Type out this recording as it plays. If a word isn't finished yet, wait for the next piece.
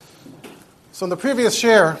So in the previous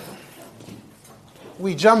share,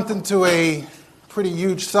 we jumped into a pretty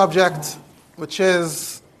huge subject, which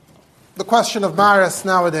is the question of maros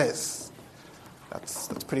nowadays. That's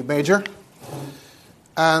pretty major.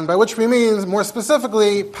 And by which we mean, more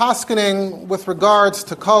specifically, paskening with regards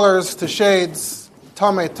to colors, to shades,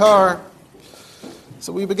 tamei tahor.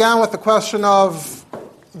 So we began with the question of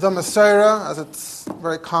the Mesorah, as it's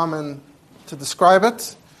very common to describe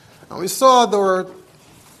it. And we saw there were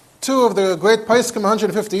two of the great poskim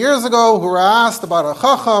 150 years ago who were asked about a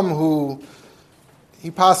chacham who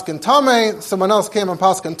he paskin tamei, someone else came and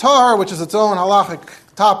paskin tahor, which is its own halachic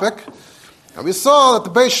topic. And we saw that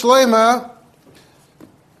the Beis Shlomo,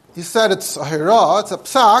 he said it's a hira, it's a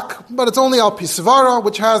psak, but it's only al pisvara,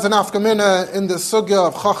 which has an afkamina in the sugya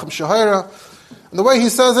of chacham shahira. And the way he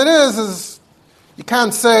says it is you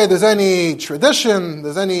can't say there's any tradition,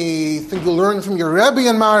 there's anything you learn from your Rebbe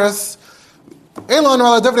in maros. All we have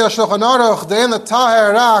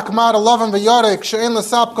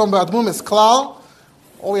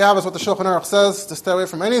is what the Shulchan Aruch says, to stay away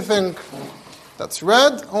from anything that's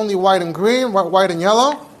red, only white and green, white and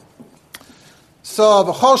yellow. So,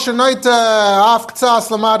 if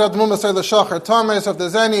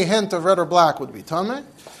there's any hint of red or black, would be tamei.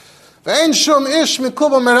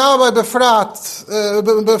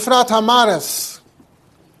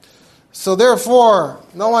 So therefore,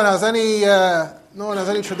 no one has any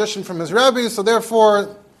tradition from his Rebbe. So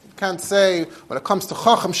therefore, you can't say when it comes to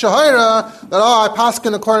Chacham Shahira that I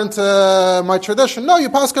paskin according to my tradition. No, you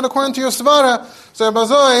paskin according to your svara. So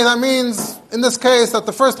that means in this case that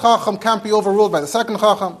the first Chacham can't be overruled by the second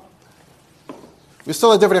Chacham. We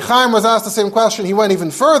saw that Divrei Chaim was asked the same question. He went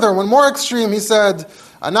even further, went more extreme. He said,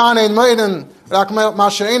 we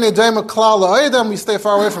stay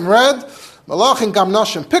far away from red. So therefore,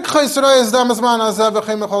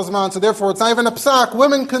 it's not even a psak.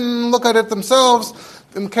 Women can look at it themselves.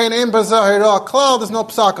 There's no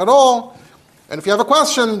psak at all. And if you have a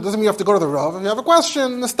question, doesn't mean you have to go to the Rav. If you have a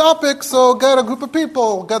question, this topic, so get a group of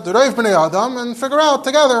people, get the Reiv B'nai Adam, and figure out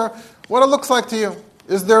together what it looks like to you.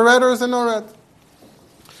 Is there red or is there no red?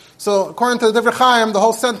 So according to the Divrei Chaim, the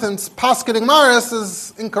whole sentence, paskening maros,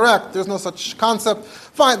 is incorrect. There's no such concept.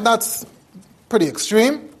 Fine, that's pretty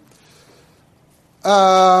extreme. We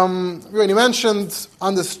already mentioned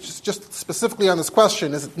on this, just specifically on this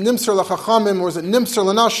question, is it nimser l'chachamim or is it nimser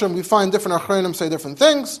l'nashim? We find different achronim say different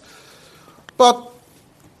things, but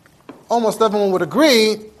almost everyone would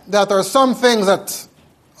agree that there are some things that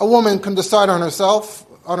a woman can decide on herself,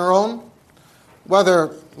 on her own,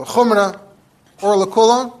 whether l'chumra or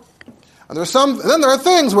l'kula. And then there are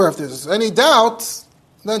things where if there's any doubt,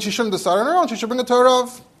 then she shouldn't decide on her own. She should bring a Torah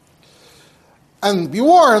of. And be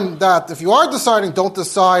warned that if you are deciding, don't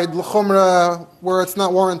decide l'chumra where it's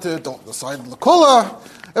not warranted. Don't decide l'kula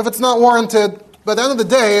if it's not warranted. But at the end of the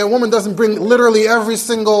day, a woman doesn't bring literally every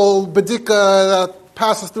single bedika that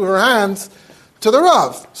passes through her hands to the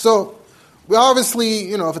Rav. So we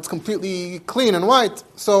obviously, if it's completely clean and white.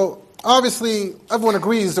 So obviously, everyone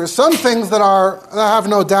agrees there's some things that have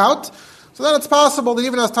no doubt. So then it's possible that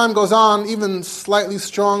even as time goes on, even slightly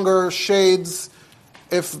stronger shades,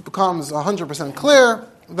 if it becomes 100% clear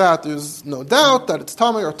that there's no doubt that it's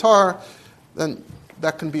tamei or tar, then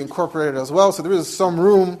that can be incorporated as well. So there is some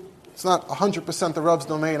room. It's not 100% the Rav's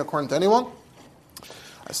domain according to anyone.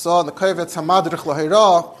 I saw in the Kovetz Hamadrich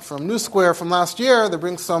Lahira from New Square from last year, they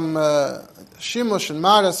bring some shimush and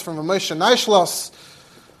maros from Moshe Neishlos,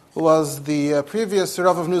 who was the previous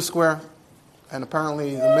Rav of New Square, and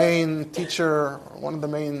apparently the main teacher, or one of the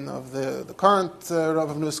main of the current Rav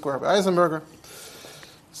of New Square, Rabbi Eisenberger.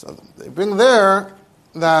 So they bring there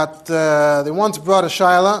that they once brought a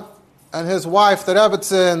shaila, and his wife, the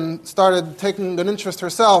Rebbetzin, started taking an interest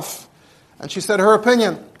herself, and she said her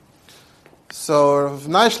opinion. So Rav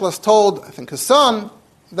Neishlas told, I think his son,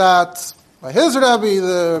 that by his Rebbe,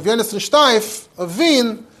 the Rav Yonason Steif of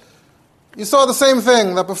Wien, you saw the same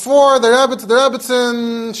thing, that before the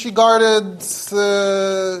Rebbetzin,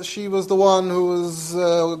 she was the one who was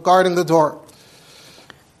guarding the door.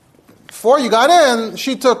 Before you got in,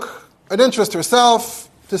 she took an interest herself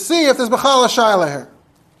to see if there's B'chal Shayla here.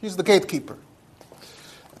 She's the gatekeeper.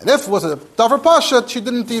 And if it was a Davar Pashat, she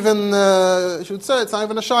didn't even, she would say, it's not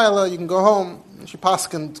even a Shayla, you can go home. And she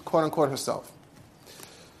paskened, quote unquote, herself.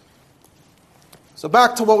 So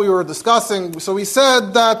back to what we were discussing. So we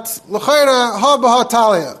said that l'chayra ha b'ha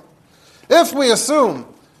talia. If we assume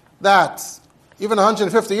that even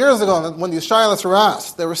 150 years ago, when these shaylas were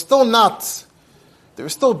asked, they were still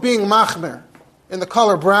being machmer in the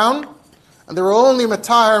color brown, and they were only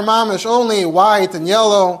matahir mamish, only white and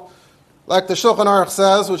yellow, like the Shulchan Aruch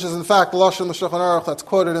says, which is in fact the Lashon the Shulchan Aruch that's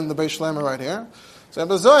quoted in the Beis Shlomo right here. So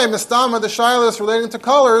Bezoi, Mistama, the Shilas relating to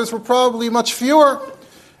colors were probably much fewer,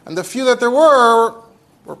 and the few that there were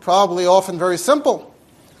probably often very simple.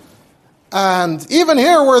 And even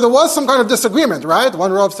here, where there was some kind of disagreement, right?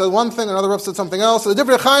 One Rav said one thing, another Rav said something else. So the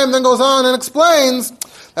Divrei Chaim then goes on and explains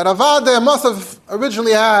that Avadeh must have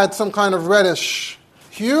originally had some kind of reddish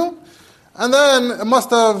hue, and then it must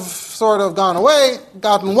have sort of gone away,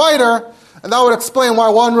 gotten whiter, and that would explain why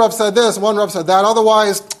one Rav said this, one Rav said that.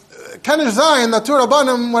 Otherwise, Kenish Zayin, the two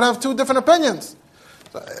Rabbanim would have two different opinions.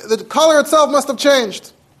 The color itself must have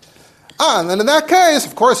changed. And then in that case,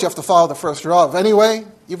 of course, you have to follow the first Rav anyway,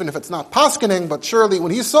 even if it's not paskening, but surely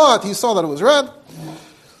when he saw it, he saw that it was red.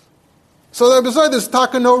 So there, besides this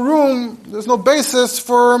taka, no room, there's no basis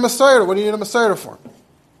for a Messiah. What do you need a Messiah for?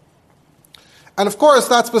 And of course,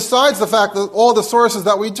 that's besides the fact that all the sources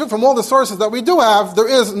that we do, from all the sources that we do have, there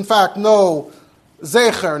is in fact no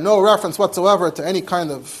zecher, no reference whatsoever to any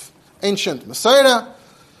kind of ancient Messiah.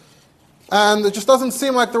 And it just doesn't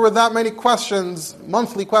seem like there were that many questions,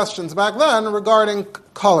 monthly questions back then regarding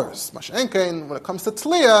colors. Mashenkein, when it comes to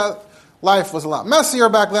Tzliya, life was a lot messier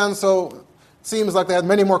back then, so it seems like they had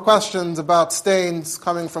many more questions about stains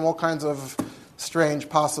coming from all kinds of strange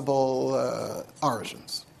possible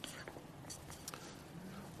origins.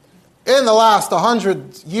 In the last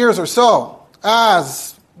 100 years or so,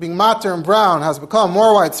 as being matter and brown has become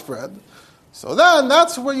more widespread, so then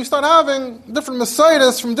that's where you start having different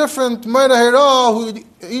Messiahs from different Meidei Hira,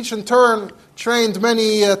 who each in turn trained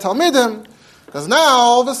many Talmidim, because now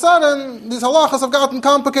all of a sudden these halachas have gotten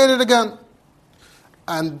complicated again.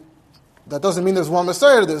 And that doesn't mean there's one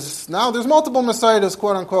Messiah. There's multiple Messiahs,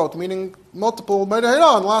 quote unquote, meaning multiple Meidei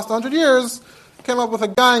Hira in the last 100 years came up with a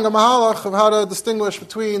gang, a mahalach of how to distinguish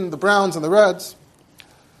between the browns and the reds.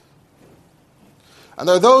 And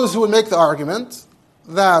there are those who would make the argument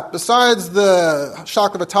that besides the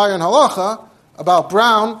shak of Ataya and halacha about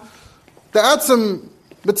brown, the etzem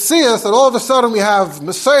mitzias, that all of a sudden we have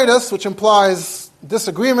Messiahs, which implies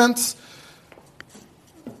disagreements,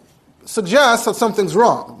 suggests that something's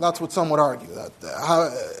wrong. That's what some would argue. That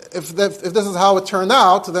if this is how it turned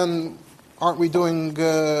out, then aren't we doing?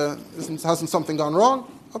 Hasn't something gone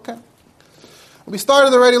wrong? Okay. We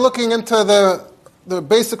started already looking into the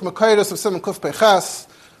basic makaidos of Siman Kuf Peches.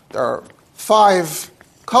 There are 5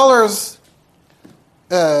 colors,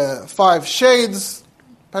 5 shades,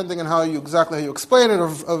 depending on how you explain it,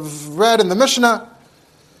 of red in the Mishnah.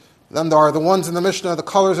 Then there are the ones in the Mishnah, the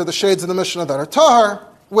colors of the shades in the Mishnah that are tahor,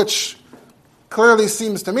 which clearly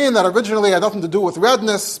seems to mean that originally had nothing to do with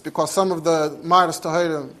redness, because some of the maros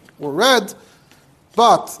tahor were red,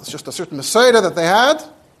 but it's just a certain Messiah that they had.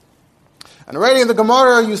 And already in the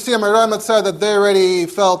Gemara, you see a Meram that said that they already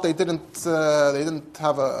felt they didn't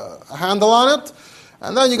have a handle on it.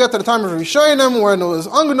 And then you get to the time of Rishonim, when it was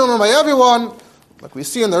ungenun by everyone, like we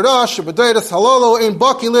see in the Rosh, B'deidas halolo ein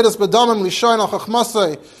baki lidus b'damim lishoin al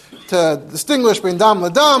chachmasei, to distinguish between dam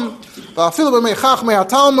ledam. Va'afilu b'mei chachmei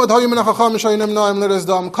hatalmud hayu min hachacham mishoinim noim lidus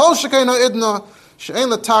dam kol shekeina idna she'ein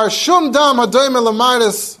l'tar shum dam hadoime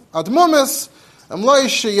l'mayris admumis emloi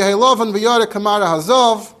she'yehi lovan v'yare kamara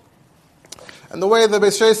hazav. And the way the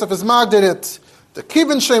Beis Yosef is magded it, the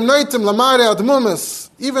kibin sheim noitim l'mayre admumis,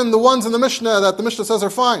 even the ones in the Mishnah that the Mishnah says are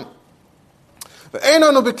fine.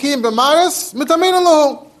 Ve'einonu b'kim b'maris mitamin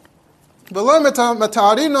lahu. V'lo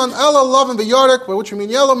meta'arinon ela lovan v'yarek, by which we mean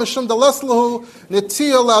yellow mishum deles lahu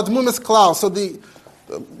netiya la'admumis klal. So the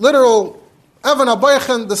literal Evan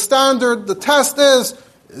Abaychen, the standard, the test is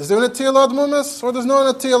there netiya la'admumis or there's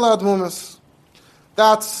no netiya la'admumis?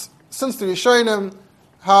 That's, since the Rishonim,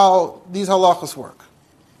 how these halachas work.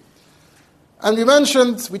 And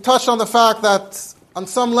we touched on the fact that on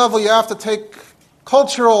some level you have to take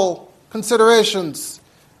cultural considerations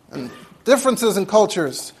and differences in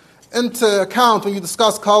cultures into account when you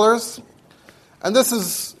discuss colors. And this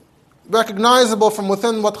is recognizable from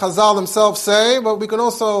within what Chazal themselves say, but we can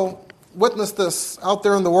also witness this out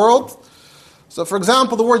there in the world. So for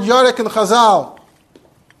example, the word yarek in Chazal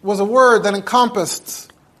was a word that encompassed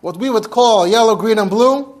what we would call yellow, green, and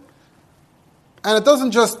blue. And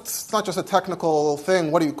it's not just a technical thing,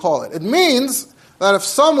 what do you call it? It means that if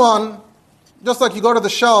someone, just like you go to the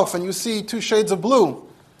shelf and you see 2 shades of blue,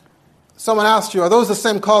 someone asks you, are those the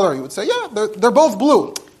same color? You would say, yeah, they're both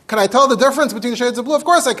blue. Can I tell the difference between shades of blue? Of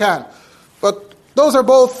course I can. But those are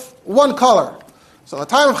both one color. So in the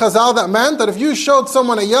time of Chazal, that meant that if you showed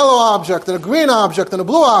someone a yellow object and a green object and a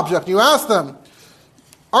blue object, and you asked them,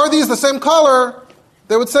 are these the same color?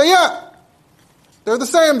 They would say, yeah, they're the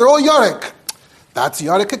same, they're all Yarek. That's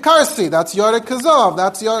Yarek Karsi, that's Yarek Kazav,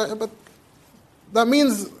 that's Yarek, but that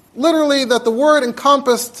means literally that the word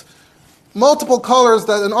encompassed multiple colors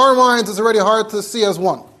that in our minds is already hard to see as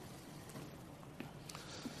one.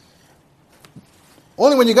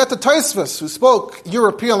 Only when you get to Tosfos, who spoke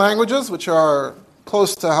European languages, which are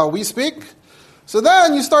close to how we speak, so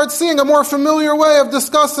then you start seeing a more familiar way of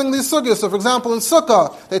discussing these sugyas. So for example, in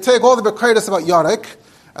Sukkah, they take all the Bekaitis about Yarek,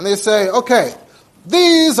 and they say, okay,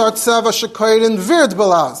 these are Tzeva Shekoirin Vird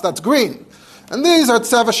Balaz, that's green. And these are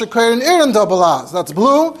Tzeva Shekoirin Irinda Balaz, that's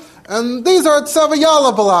blue. And these are Tzeva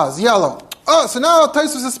Yala Balaz, yellow. Oh, so now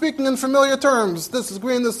Tosfos is speaking in familiar terms. This is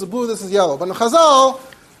green, this is blue, this is yellow. But in Chazal,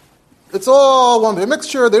 it's all one big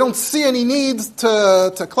mixture. They don't see any need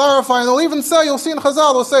to clarify. And they'll even say, you'll see in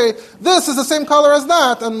Chazal, they'll say, this is the same color as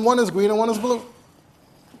that, and one is green and one is blue.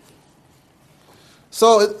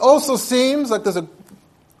 So it also seems like there's a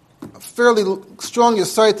fairly strong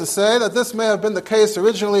yesod to say that this may have been the case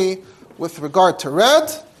originally with regard to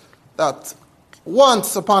red, that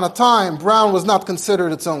once upon a time brown was not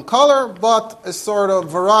considered its own color, but a sort of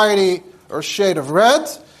variety or shade of red.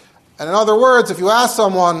 And in other words, if you ask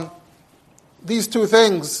someone, these two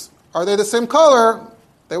things, are they the same color?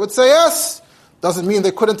 They would say yes. Doesn't mean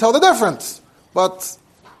they couldn't tell the difference. But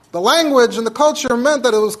the language and the culture meant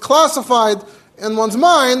that it was classified in one's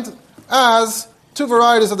mind as two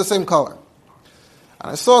varieties of the same color.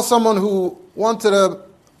 And I saw someone who wanted to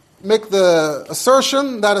make the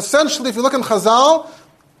assertion that essentially, if you look in Chazal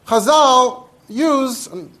use,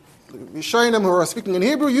 Rishonim who are speaking in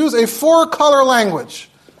Hebrew, use a four-color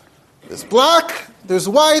language. There's black, there's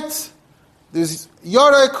white, there's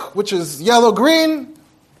Yarek, which is yellow-green,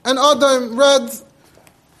 and Adam, red.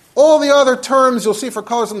 All the other terms you'll see for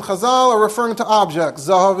colors in Chazal are referring to objects.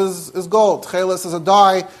 Zahav is gold, Chelis is a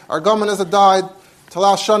dye, Argaman is a dye,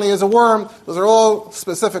 Talash Shani is a worm. Those are all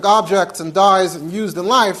specific objects and dyes used in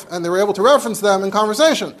life, and they were able to reference them in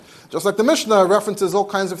conversation. Just like the Mishnah references all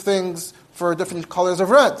kinds of things for different colors of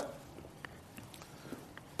red.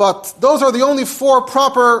 But those are the only four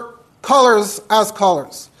proper colors as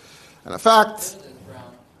colors. And in fact,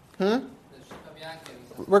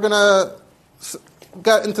 we're going to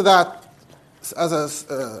get into that as a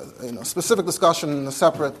specific discussion in a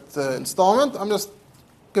separate installment. I'm just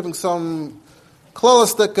giving some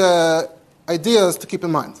holistic ideas to keep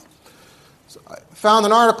in mind. So I found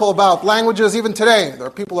an article about languages even today. There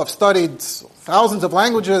are people who have studied thousands of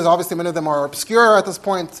languages. Obviously, many of them are obscure at this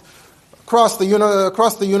point across the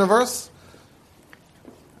universe.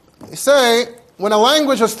 They say when a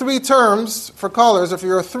language has three terms for colors, if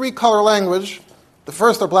you're a three-color language, the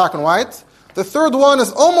first are black and white. The third one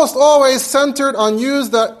is almost always centered on use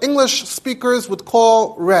that English speakers would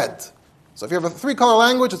call red. So if you have a three-color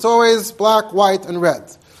language, it's always black, white, and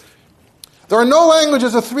red. There are no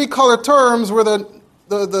languages of three-color terms where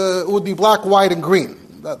it would be black, white, and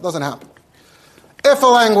green. That doesn't happen. If a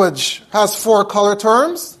language has four-color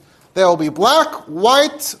terms, they will be black,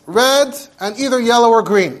 white, red, and either yellow or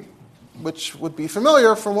green, which would be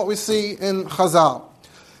familiar from what we see in Chazal.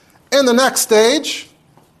 In the next stage,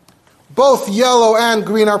 both yellow and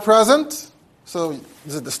green are present. So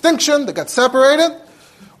there's a distinction that gets separated.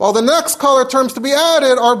 While the next color terms to be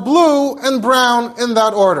added are blue and brown in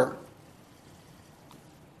that order.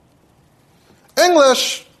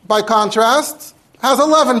 English, by contrast, has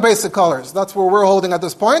 11 basic colors. That's where we're holding at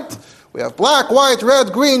this point. We have black, white,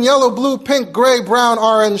 red, green, yellow, blue, pink, gray, brown,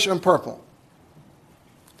 orange, and purple.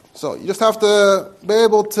 So you just have to be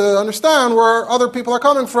able to understand where other people are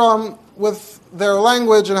coming from with their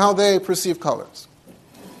language and how they perceive colors.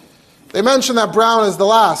 They mention that brown is the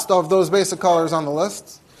last of those basic colors on the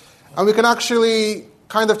list. And we can actually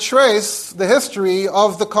kind of trace the history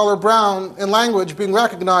of the color brown in language being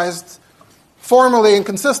recognized formally and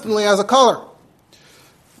consistently as a color.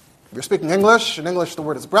 If you're speaking English, in English the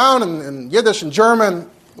word is brown, and in Yiddish and German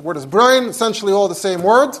the word is bruin, essentially all the same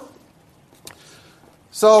word.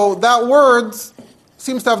 So that word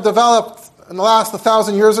seems to have developed in the last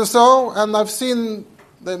 1,000 years or so, and I've seen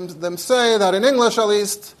them say that in English at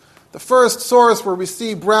least, the first source where we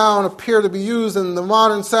see brown appear to be used in the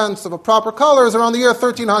modern sense of a proper color is around the year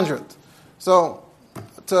 1300. So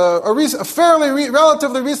it's a fairly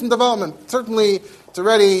relatively recent development. Certainly it's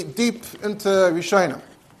already deep into Rishonim.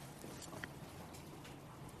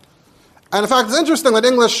 And in fact, it's interesting that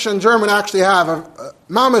English and German actually have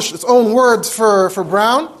mamish, its own words for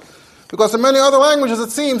brown, because in many other languages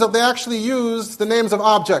it seems that they actually use the names of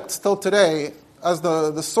objects till today as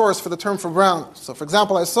the source for the term for brown. So for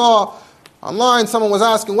example, I saw online someone was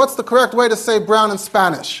asking, what's the correct way to say brown in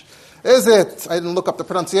Spanish? Is it, I didn't look up the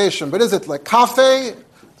pronunciation, but is it like café,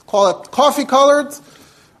 call it coffee colored,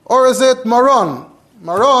 or is it marron?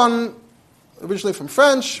 Marron, originally from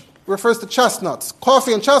French, refers to chestnuts.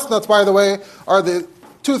 Coffee and chestnuts, by the way, are the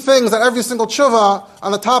two things that every single tshuva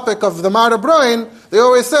on the topic of the Mar Broin, they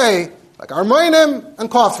always say, like armoinim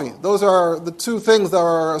and coffee. Those are the two things that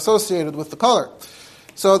are associated with the color.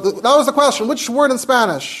 So that was the question, which word in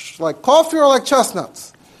Spanish? Like coffee or like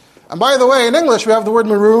chestnuts? And by the way, in English we have the word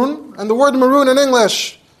maroon, and the word maroon in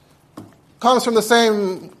English comes from the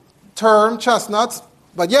same term, chestnuts,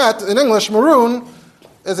 but yet in English maroon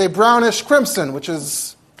is a brownish crimson, which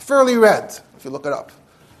is fairly red, if you look it up.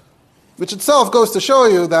 Which itself goes to show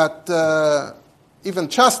you that even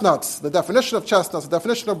chestnuts, the definition of chestnuts, the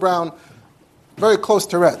definition of brown, very close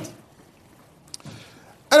to red.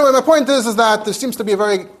 Anyway, my point is that there seems to be a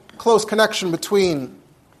very close connection between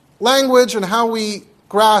language and how we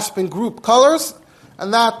grasp and group colors,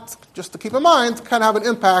 and that, just to keep in mind, can have an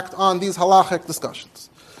impact on these halachic discussions.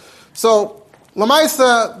 So,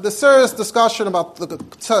 Lamaisa, the serious discussion about the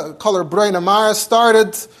color broin and maros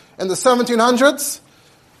started in the 1700s,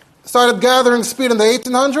 started gathering speed in the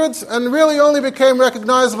 1800s, and really only became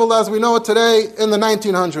recognizable as we know it today in the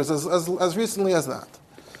 1900s, as recently as that.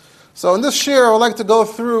 So in this shir, I would like to go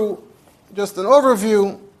through just an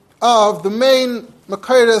overview of the main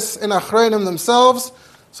makairis in Achreinim themselves,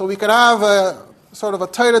 so we could have a sort of a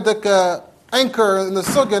taidic anchor in the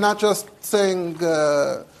sugya, not just saying,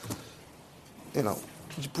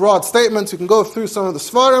 broad statements. We can go through some of the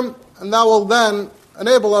svarim, and that will then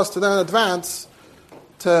enable us to then advance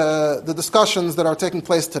to the discussions that are taking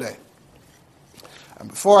place today. And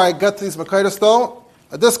before I get to these makairis though,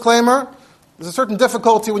 a disclaimer: there's a certain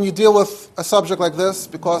difficulty when you deal with a subject like this,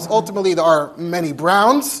 because ultimately there are many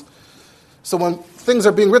browns. So when things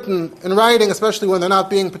are being written in writing, especially when they're not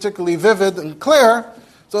being particularly vivid and clear,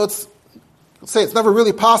 so it's never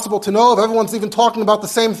really possible to know if everyone's even talking about the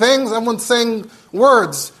same things. Everyone's saying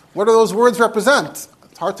words. What do those words represent?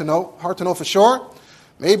 It's hard to know for sure.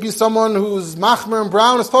 Maybe someone who's machmer and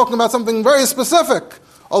brown is talking about something very specific.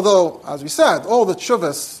 Although, as we said, all the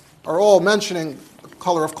tshuvas are all mentioning the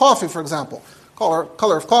color of coffee, for example.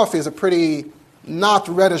 Color of coffee is a pretty not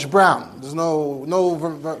reddish brown. There's no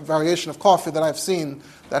variation of coffee that I've seen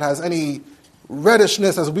that has any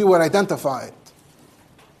reddishness as we would identify it.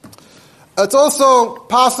 It's also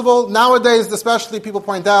possible, nowadays especially, people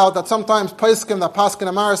point out that sometimes poskim, that paskin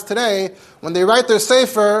amaris today, when they write their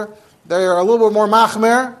sefer, they're a little bit more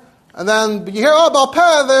machmer, and then you hear, Bal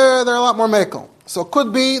Peh, they're a lot more mekel. So it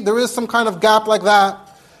could be, there is some kind of gap like that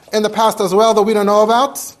in the past as well that we don't know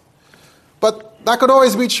about. But that could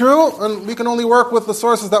always be true, and we can only work with the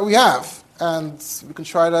sources that we have. And we can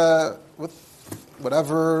try to, with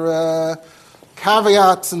whatever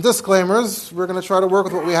caveats and disclaimers, we're going to try to work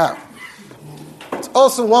with what we have. It's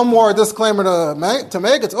also one more disclaimer to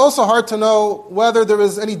make. It's also hard to know whether there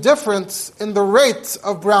is any difference in the rate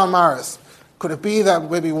of brown maros. Could it be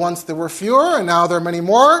that maybe once there were fewer and now there are many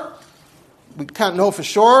more? We can't know for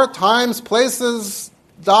sure. Times, places,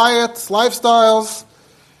 diets, lifestyles.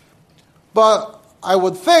 But I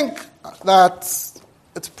would think that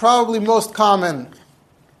it's probably most common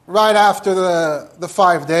right after the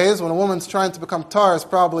 5 days. When a woman's trying to become tar is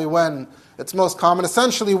probably when it's most common,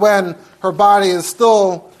 essentially when her body is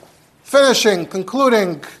still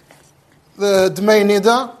concluding the Dmei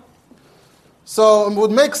Nida. So it would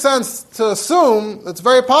make sense to assume it's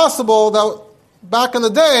very possible that back in the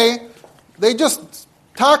day, they just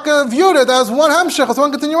viewed it as one hemshech, as one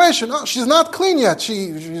continuation. Oh, she's not clean yet.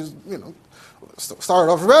 She's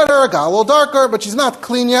started off redder, got a little darker, but she's not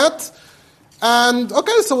clean yet. And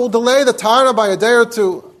okay, so we'll delay the tahor by a day or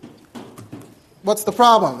two. What's the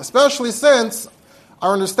problem? Especially since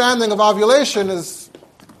our understanding of ovulation is,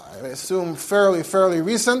 I assume, fairly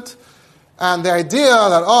recent. And the idea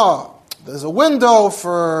that, there's a window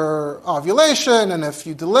for ovulation, and if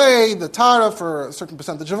you delay the tahor for a certain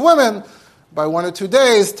percentage of women by 1 or 2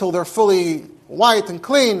 days till they're fully white and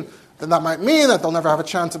clean, then that might mean that they'll never have a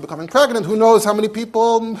chance of becoming pregnant. Who knows how many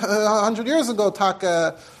people 100 years ago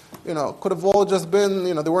could have all just been,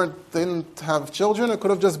 they didn't have children. It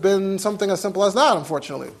could have just been something as simple as that,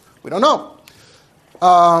 unfortunately. We don't know.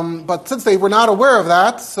 But since they were not aware of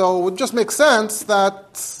that, so it would just make sense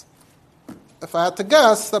that, if I had to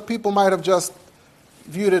guess, that people might have just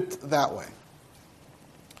viewed it that way.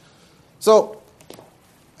 So,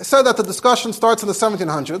 I said that the discussion starts in the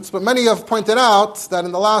 1700s, but many have pointed out that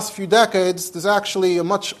in the last few decades, there's actually a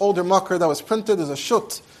much older makar that was printed. There's a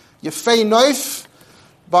shut, Yefei Noif,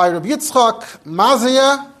 by Rabbi Yitzchak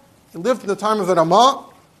Mazia. He lived in the time of the Ramah.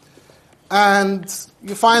 And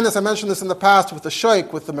you find this, I mentioned this in the past with the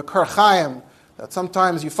Shaykh, with the Mekar Chaim, that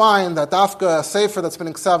sometimes you find that Dafka, a sefer that's been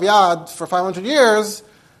in Ksav Yad for 500 years,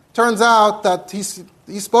 turns out that he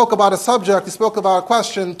he spoke about a subject, he spoke about a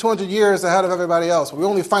question 200 years ahead of everybody else. We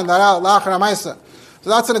only find that out la'achar ha'maisa. So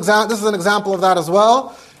that's an example. This is an example of that as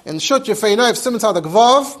well. In Shut Yefei Noif Siman Tzadok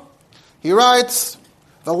Vav, he writes,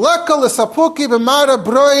 "V'leka l'sapuki b'mara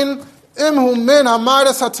broin imhu min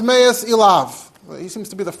hamaras hatmeis ilav." He seems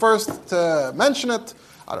to be the first to mention it.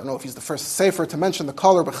 I don't know if he's the first sefer to mention the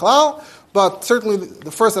color b'chlal, but certainly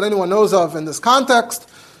the first that anyone knows of in this context.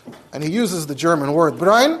 And he uses the German word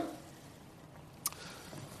broin.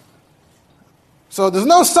 So there's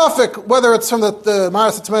no suffix whether it's from the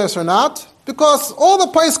Maras Hatmeis or not, because all the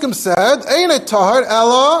Paiskim said, Ein tahor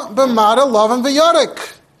ela b'mara lavan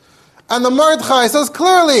v'yarik. And the Mordechai says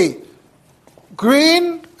clearly,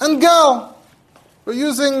 green and gel. We're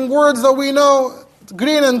using words that we know,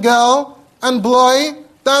 green and gel, and bloy,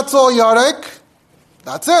 that's all yarik.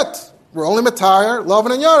 That's it. We're only matayr,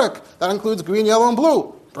 lavan and yarik. That includes green, yellow, and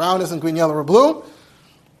blue. Brown isn't green, yellow, or blue.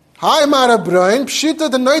 Hi mara broin, pshita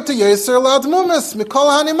de noite yeser ladmumis, mikol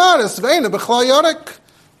hanimaris, veina b'chlal yarik.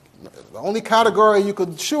 The only category you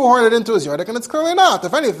could shoehorn it into is yarik, and it's clearly not.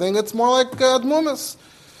 If anything, it's more like admumis.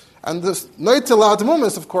 And this noite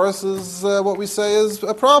ladmumis, of course, is what we say is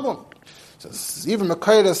a problem. So even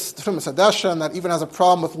Mekaydes Tfimis Hadesha, and that even has a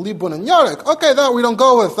problem with libun and yarik. Okay, that we don't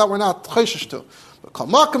go with, that we're not chayshish to. But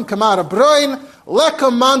kalmakim kamara broin,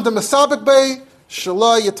 lekam man de mesabik bei,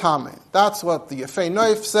 Shalai Yatame. That's what the Yefei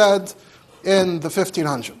Noif said in the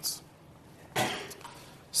 1500s.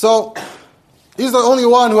 So, he's the only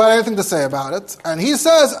one who had anything to say about it. And he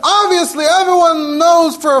says, obviously everyone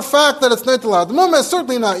knows for a fact that it's Neitel Admum,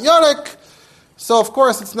 certainly not Yarik. So, of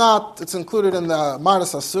course, it's included in the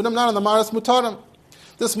Maras Asudim, not in the Maras Mutarim.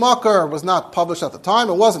 This Makar was not published at the time,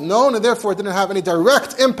 it wasn't known, and therefore it didn't have any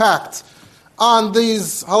direct impact on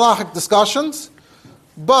these halachic discussions.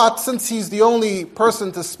 But since he's the only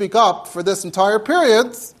person to speak up for this entire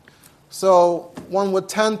period, so one would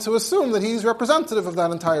tend to assume that he's representative of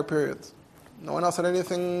that entire period. No one else had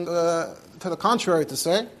anything to the contrary to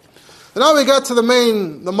say. So now we get to the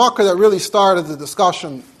makar that really started the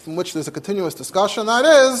discussion, from which there's a continuous discussion, that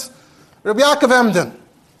is Rabbi Yaakov Emden.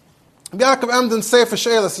 Rabbi Yaakov Emden's Sefer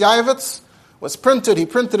She'elas Yavitz was printed, he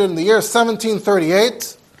printed it in the year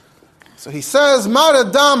 1738. So he says, Mara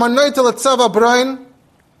dam hanoitel etzeva broin,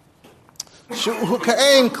 it's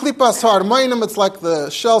like the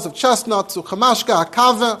shells of chestnuts, it's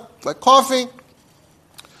like coffee.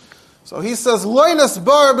 So he says, so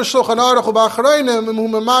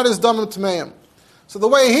the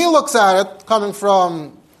way he looks at it, coming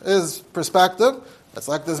from his perspective, it's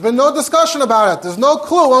like there's been no discussion about it. There's no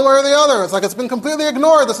clue one way or the other. It's like it's been completely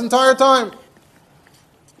ignored this entire time.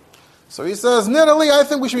 So he says, Nidali, I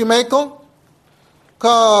think we should be makel,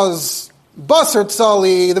 because Basar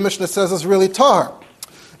Tzali, the Mishnah says, is really tahor.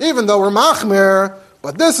 Even though we're machmir,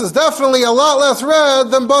 but this is definitely a lot less red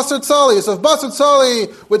than Basar Tzali. So if Basar Tzali,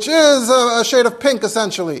 which is a shade of pink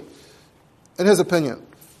essentially, in his opinion,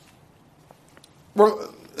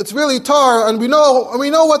 it's really tahor, and we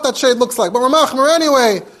know what that shade looks like, but we're machmir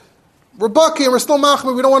anyway. We're bucky and we're still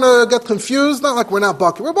machmir. We don't want to get confused. Not like we're not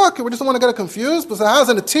bucky. We're bucky. We just don't want to get confused because it has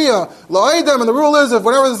an atiyah, lo'edem, and the rule is if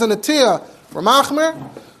whenever there's an atiyah, we're machmir.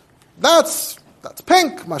 That's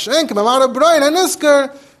pink. Mash'enk b'mara broin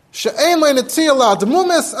hanisker she'ein le'in atiyah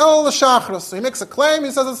la'admumis el l'shachros. So he makes a claim.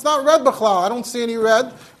 He says it's not red b'chlal. I don't see any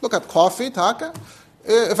red. Look at coffee, taka.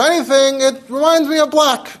 If anything, it reminds me of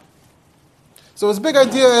black. So his big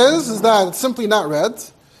idea is that it's simply not red.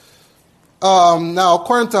 Now,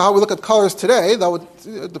 according to how we look at colors today, that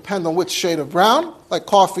would depend on which shade of brown, like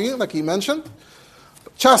coffee, like he mentioned.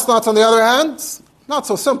 Chestnuts, on the other hand, not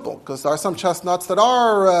so simple, because there are some chestnuts that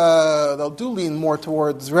they'll do lean more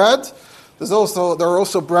towards red. There are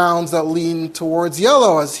also browns that lean towards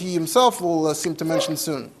yellow, as he himself will seem to mention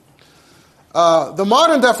soon. The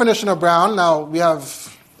modern definition of brown, now we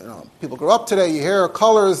have, people grow up today, you hear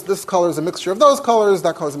colors, this color is a mixture of those colors,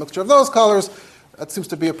 that color is a mixture of those colors. That seems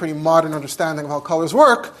to be a pretty modern understanding of how colors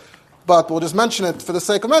work, but we'll just mention it for the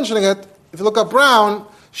sake of mentioning it. If you look up brown,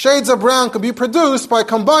 shades of brown can be produced by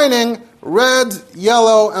combining red,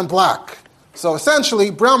 yellow, and black. So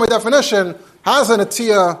essentially, brown by definition has an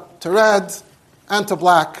atiyah to red, and to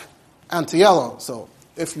black, and to yellow. So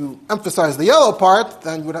if you emphasize the yellow part,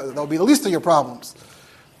 then that'll be the least of your problems.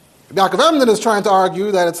 Yaakov Emden is trying to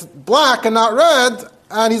argue that it's black and not red,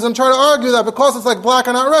 and he's going to try to argue that because it's like black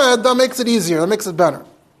and not red, that makes it easier, that makes it better.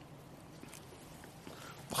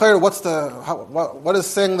 What is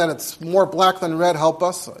saying that it's more black than red help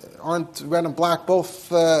us? Aren't red and black both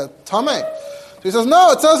tameh? So he says,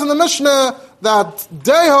 no, it says in the Mishnah that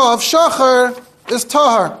deho of shachar is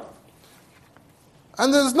tahor.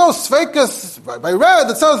 And there's no sveikas. By red,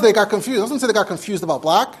 it says they got confused. It doesn't say they got confused about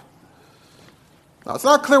black. Now, it's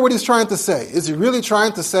not clear what he's trying to say. Is he really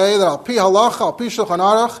trying to say that al pi halacha, al pi shulchan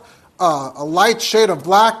aruch, a light shade of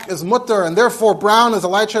black is mutter, and therefore brown is a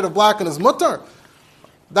light shade of black and is mutter?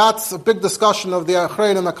 That's a big discussion of the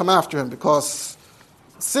achreinim that come after him, because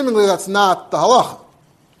seemingly that's not the halacha.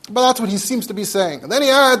 But that's what he seems to be saying. And then he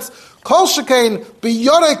adds, kol shekain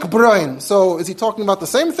biyorek broin. So is he talking about the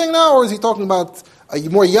same thing now, or is he talking about a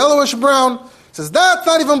more yellowish brown? He says, that's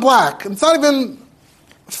not even black. It's not even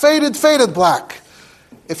faded black.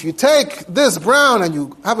 If you take this brown and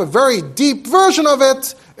you have a very deep version of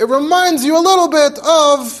it, it reminds you a little bit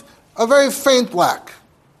of a very faint black.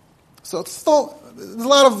 So it's still, there's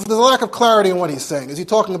a lack of clarity in what he's saying. Is he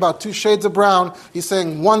talking about two shades of brown? He's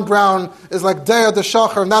saying one brown is like Deya de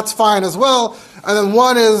Shachar, and that's fine as well. And then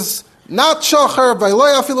one is not Shachar, by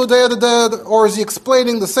Loya Filu Deya de Dead, or is he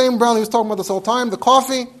explaining the same brown he was talking about this whole time, the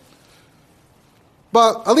coffee?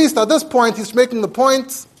 But at least at this point, he's making the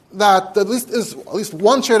point that at least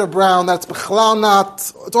one shade of brown that's b'chalal not,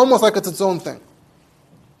 it's almost like it's its own thing.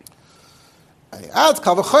 And he adds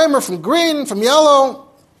kavachomer from green, from yellow.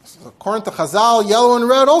 According to Chazal, yellow and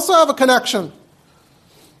red also have a connection.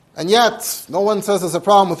 And yet, no one says there's a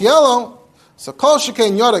problem with yellow. So kol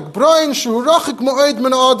shekain yorek broin shu rachik moed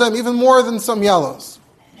min adam, even more than some yellows.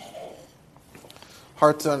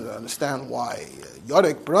 Hard to understand why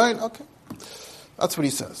yorek broin. Okay, that's what he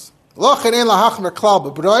says. So he ends off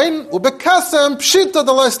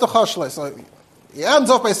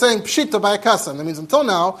by saying pshita by a kasem. That means until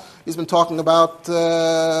now he's been talking about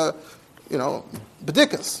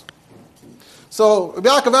bedikas. So Rabbi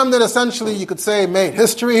Yaakov Emden essentially, you could say, made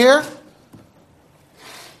history here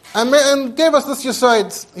and gave us this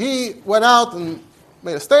yesod. He went out and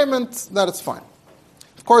made a statement that it's fine.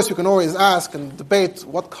 Of course, you can always ask and debate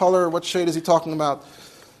what color, what shade is he talking about.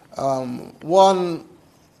 One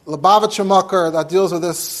Lubavitcher Makar that deals with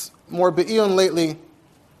this more be'iyun lately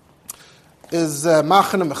is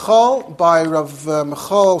Machane Michal by Rav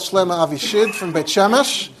Michal Shlema Avishid from Beit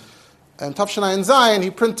Shemesh. And Tavshanai and Zion, he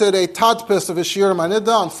printed a tadpis of his Shir Manida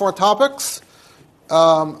on 4 topics.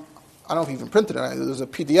 I don't know if he even printed it. There's a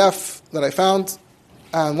PDF that I found.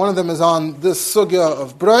 And one of them is on this sugya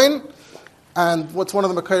of Broin. And what's one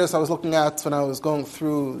of the Makaidas I was looking at when I was going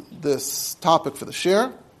through this topic for the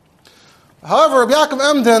Shir. However, Rabbi Yaakov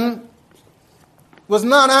Emden was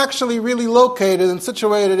not actually really located and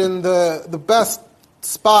situated in the best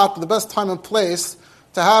spot, the best time and place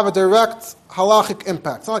to have a direct halachic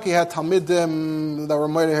impact. It's not like he had Talmidim that were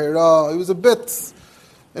Moedei Hira. He was a bit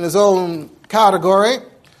in his own category.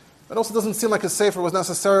 It also doesn't seem like his sefer was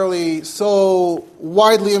necessarily so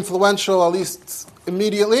widely influential, at least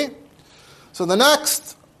immediately. So the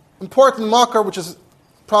next important makar, which is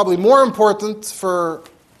probably more important for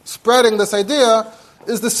spreading this idea,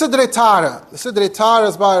 is the Sidrei Tara. The Sidrei Tara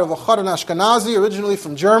is by Rav Charan Ashkenazi, originally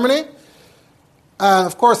from Germany. And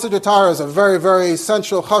of course, Sidrei Tara is a very, very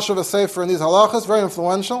central chashuv sefer in these halachas, very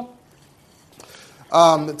influential.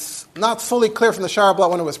 It's not fully clear from the Shara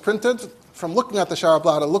when it was printed. From looking at the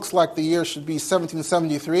Shara it looks like the year should be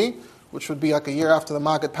 1773, which would be like a year after the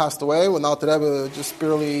Maggid passed away, when the Alter Rebbe just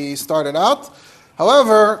barely started out.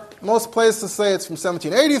 However, most places say it's from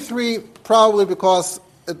 1783, probably because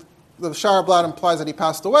the Shara implies that he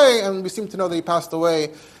passed away, and we seem to know that he passed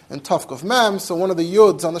away in Tafkuf Mem, so one of the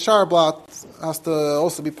Yuds on the Shara has to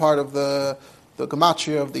also be part of the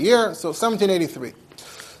Gematria of the year, so 1783.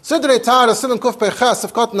 Sidrei Tara, Siman Kuf Peiches,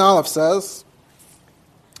 Sefkat Aleph says,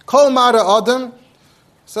 Kol Mara Adam,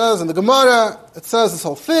 says in the Gemara, it says this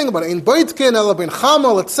whole thing about Ein Boitkin, Ela Ben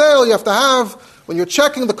Chamal, Etzel, you have to have, when you're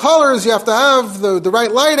checking the colors, you have to have the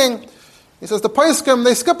right lighting. He says the Paiskim,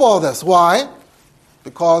 they skip all this. Why?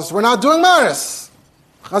 Because we're not doing maros.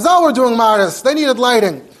 Chazal were doing maros. They needed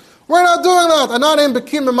lighting. We're not doing that. Ananim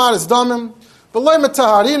bekim maros damim. V'loy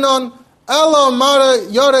metaharinon. Elo mara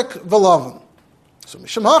yorek v'lovan. So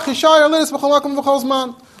mishum hachi shayar linis b'chol makom v'chol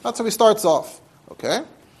zman. That's how he starts off. Okay?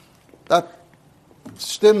 That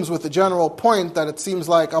stems with the general point that it seems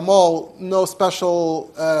like no special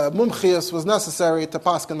mumchias was necessary to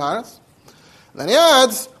paskin maros. Then he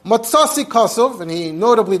adds, matzasi kasuv, and he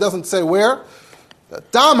notably doesn't say where.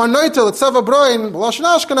 Dam hanoitel et seva broin b'lashon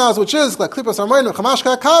Ashkenaz, which is like klipas armoinu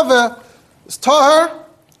chamashka kave, is tahor.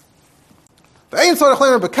 Ve'ein tzorech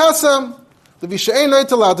lemer bekasem. The vishe'ein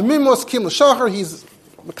noitel admimos kim l'shachar. He's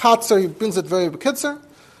bekatzer. He brings it very bekitzer.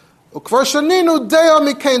 Ukvar shaninu deya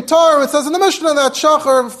mikein tahor. It says in the Mishnah that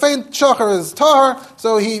shachar, faint shachar, is tahor.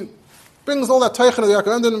 So he brings all that teichen of the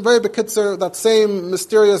Yaakov Emden very bekitzer, that same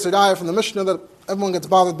mysterious idea from the Mishnah that everyone gets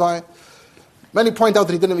bothered by. Many point out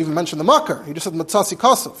that he didn't even mention the makar. He just said matzasi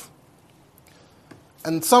kasov.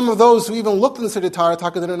 And some of those who even looked in the Sidrei Tahara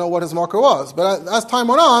didn't know what his makar was. But as time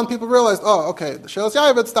went on, people realized, oh, okay, the Shelas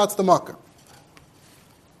Yavitz, that's the makar.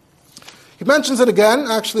 He mentions it again,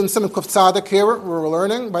 actually in Siman Kuf Tzadik here, where we're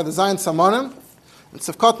learning, by the Zayin Samanim, in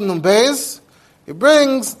Sivkot Nun Beis. He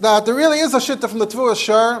brings that there really is a shitta from the Tvua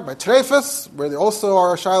Shur, by Trefus, where there also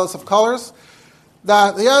are shilas of colors,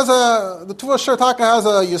 that the Tvua Shur Taka has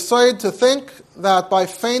a yisoid to think that by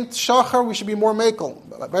faint shachar we should be more makel.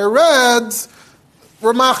 By reds,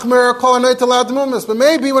 we're machmer, kol anoit alad mumis. But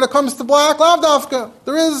maybe when it comes to black, lav dafka,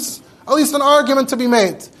 there is at least an argument to be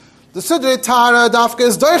made. The Sidrei Tahara dafka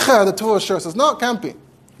is doicha, the Tvua Shur says, no, it can't be.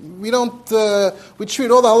 We don't, we treat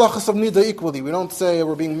all the halachas of nida equally. We don't say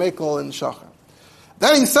we're being makel in shachar.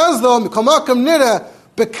 Then he says though, mikomakam nida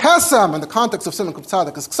bekesam, in the context of Siman Kuf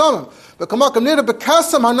Tzadik is ksamim, mikomakam nida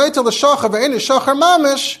bekesam anoit al shachar ve'eni shachar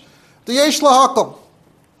mamish, the yesh lahakal.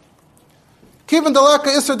 Kivin daleka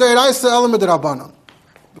isra deiraisa elam midrabanan.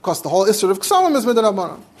 Because the whole isra of ksamim is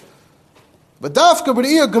midrabanan. But dafka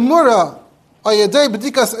b'riya gemura,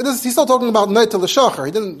 he's still talking about Neit l'Shachar.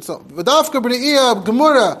 He didn't. So v'dafka b'riya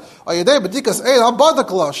gemura ayedei b'dikas eil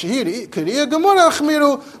habadakla shehiri k'riya gemura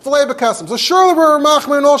chmiru v'lei b'kasim. So surely we're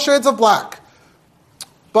machmir in all shades of black.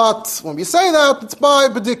 But when we say that, it's by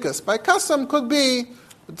b'dikas. By kasam could be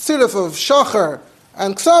the tzirif of shachar,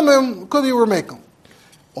 and ksamim could be remekel.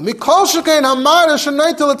 Umikol shekein hamara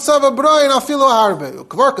sheneit l'tzava brayin afilu harbe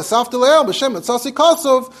ukvar kasaf d'leil b'shem etzasi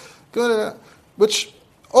kasov, which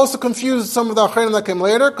also confused some of the Achreinim that came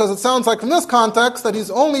later, because it sounds like from this context that he's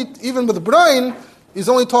only, even with the brain, he's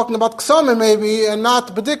only talking about ksamim maybe, and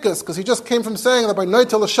not bedikas, because he just came from saying that by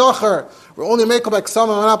noitel shachar, we're only making by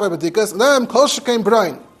ksamim and not by bedikas, and then kol shekain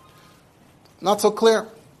brain. Not so clear.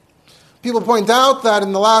 People point out that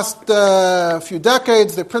in the last few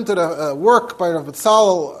decades, they printed a work by Rav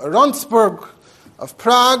Tzal Ronsburg of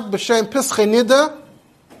Prague, b'shem Pischei Nida,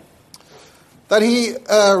 that he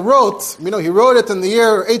wrote. He wrote it in the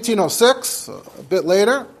year 1806, a bit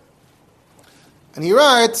later. And he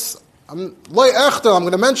writes, I'm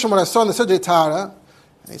going to mention what I saw in the Sidrei Tahara.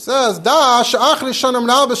 And he says, Da she'achri shanam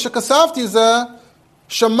nalbish shekasavti zeh,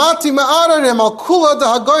 shamati ma'ararim al kula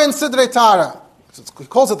da hagoyin Sidrei Tahara. He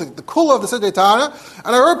calls it the kula of the Sidrei Tahara.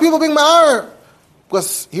 And I heard people being ma'arer.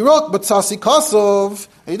 Because he wrote, but Sasi Kosov,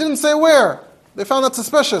 and he didn't say where. They found that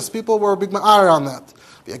suspicious. People were big ma'arer on that.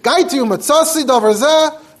 Why do you it's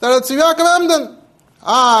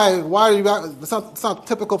not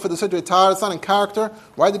typical for the Sidrei Tahara, it's not in character.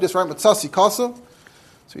 Why did he just write Matzasi Kasu?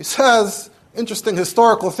 So he says, interesting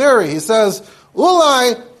historical theory. He says,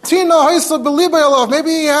 Ulai Tina Haisa Belibayalov.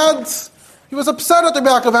 Maybe he was upset at the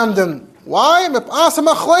back of Emden. Why? Nagad,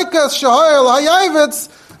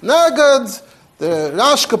 the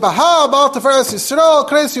Rashka Baha, Baal Teferes Yisrael,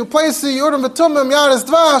 Kresi Uplesi, Urim Betumim, Yaris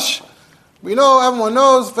Dvash. We know, everyone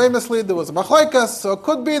knows, famously there was a machlaikas, so it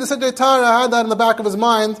could be the Sidrei Tahara had that in the back of his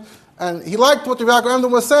mind, and he liked what the Rebbe Emden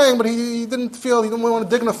was saying, but he didn't want to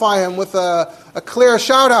dignify him with a clear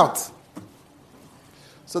shout-out.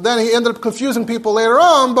 So then he ended up confusing people later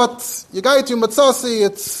on, but Yagaitu Matzasi,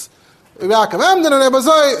 it's Rebbe Emden and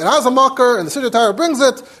Ebazoi, it has a makar, and the Sidrei Tahara brings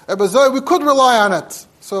it, Ebazoi, we could rely on it.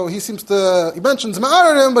 So he mentions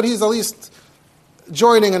Ma'ararim, but he's at least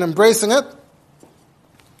joining and embracing it.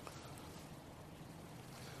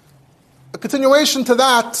 A continuation to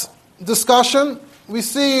that discussion, we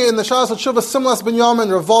see in the Shalas Tshuvah Simlas Ben Yamin,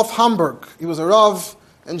 Rav Wolf Hamburg. He was a Rav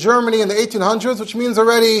in Germany in the 1800s, which means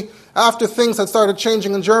already after things had started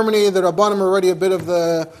changing in Germany, the Rabbanim were already a bit of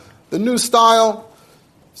the new style.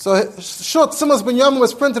 So Shut Simlas Ben Yamin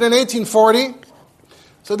was printed in 1840.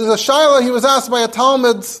 So there's a Shaila, he was asked by a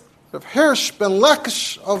Talmud, Rav Hirsch ben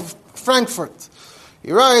Leksh of Frankfurt.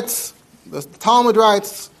 He writes, the Talmud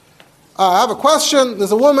writes, I have a question.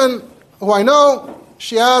 There's a woman who I know,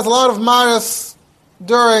 she has a lot of maros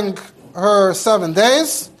during her 7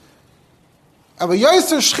 days. Aber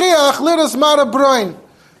yoyser shchiach liras mara broin.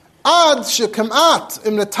 Ad shekamat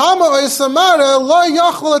im netama oysa mara lo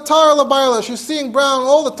yachol atar labayla. She's seeing brown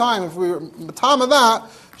all the time. If we netama that,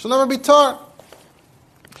 she'll never be tar.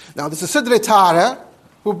 Now this is Sidrei Tahara,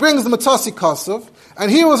 who brings the Matzasi Kosov,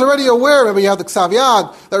 and he was already aware, maybe you have the Ksav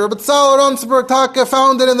Yad, that Rabbi Tzal Ronsburg Taka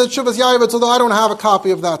found it in the Tshuvas Yavitz, although I don't have a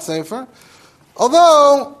copy of that Sefer.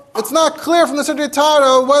 Although, it's not clear from the Sidrei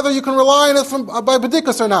Tahara whether you can rely on it by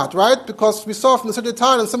Bedikus or not, right? Because we saw from the Sidrei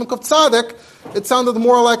Tahara and Siman Kuf Tzadik, it sounded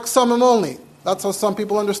more like Samim only. That's how some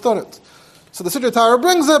people understood it. So the Sidrei Tahara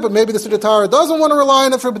brings it, but maybe the Sidrei Tahara doesn't want to rely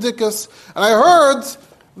on it for Bedikus. And I heard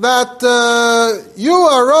that you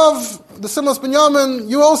are of the Simlas Ben Yamin,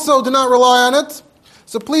 you also do not rely on it.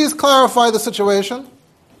 So please clarify the situation.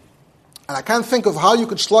 And I can't think of how you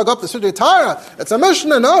could slug up the Sidrei Tahara. It's a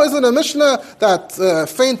Mishnah, no? Isn't it a Mishnah that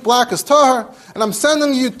faint black is tahor? And I'm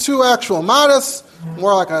sending you 2 actual maros,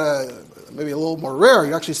 more like maybe a little more rare.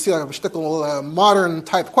 You actually see like a shtickle modern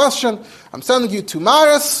type question. I'm sending you 2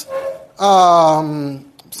 maros.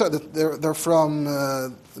 So they're from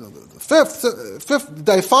the fifth,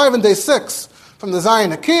 day 5 and day 6 from the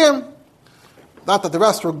Zion Akiyim. Not that the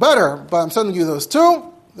rest work better, but I'm sending you those 2.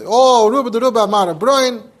 They all ruba de ruba mara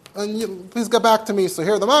broin. And please get back to me. So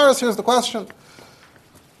here are the maros, here's the question.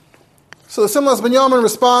 So the Simlas Binyamin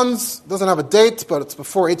responds, doesn't have a date, but it's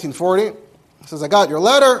before 1840. He says, I got your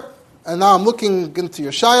letter, and now I'm looking into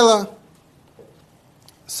your shaila.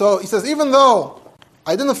 So he says, even though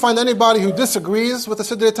I didn't find anybody who disagrees with the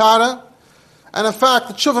Sidrei Tahara, and in fact,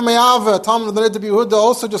 the Tshuva Me'ava, Talmud of the Rebbe Yehuda,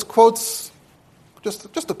 also just quotes,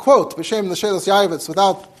 just a quote, B'Shem the Shelas Yavitz,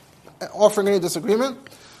 without offering any disagreement.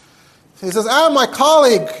 He says, my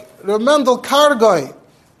colleague, Mendel Kargoy,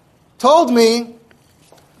 told me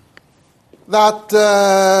that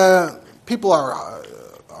people are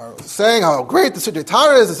saying how great the Sidrei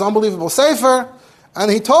Tahara is, this unbelievable sefer,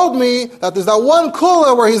 and he told me that there's that one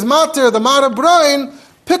kula where he's matir, the Mara Broin,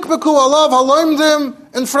 Pikbeku Alav Haloimdim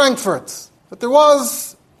in Frankfurt. But there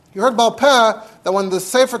was, you heard Baal Peh, that when the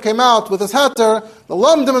sefer came out with his heter, the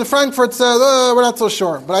Lomdim in Frankfurt said, we're not so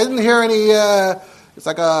sure. But I didn't hear any... it's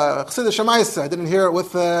like a Chassidus Shemaisa. I didn't hear it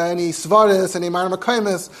with any Svaris, any Mar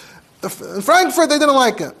Makaimis. In Frankfurt, they didn't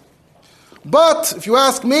like it. But if you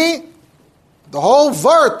ask me, the whole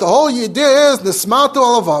vart, the whole yidih is Nismatu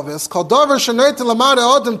Alavavis, called Davar Shaneit Lamare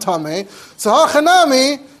Odom Tameh. So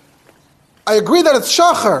Hachanami, I agree that it's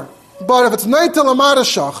Shachar, but if it's Neit Lamare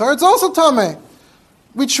Shachar, it's also Tameh.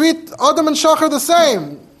 We treat Adam and Shachar the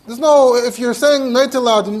same. There's no, if you're saying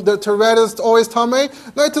Neitil to red is always Tameh,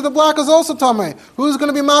 Neitil to black is also Tameh. Who's going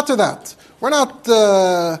to be matter that? We're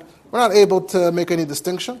not able to make any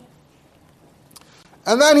distinction.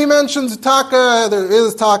 And then he mentions Taka, there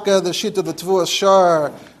is Taka, the sheet of the Tvuas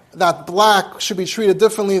Shar, that black should be treated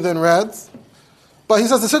differently than red. But he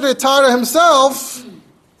says the Sidrei Tahara himself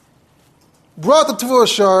brought the Tvuas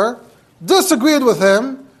Shar, disagreed with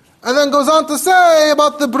him, and then goes on to say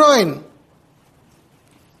about the Broin.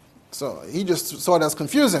 So he just saw it as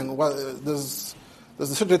confusing. Does the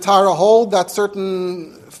Sidrei Tahara hold that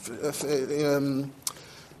certain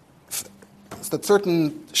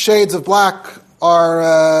shades of black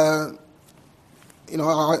are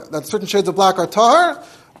that certain shades of black are tahor,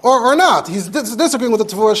 or not? He's disagreeing with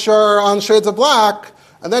the Tvuas Shar on shades of black,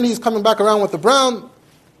 and then he's coming back around with the brown.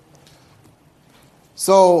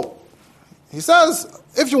 So he says,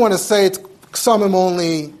 if you want to say it's ksamim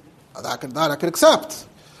only, that I could accept.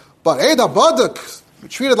 But Eda Badak, we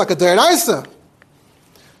treat it like a Deiraisa.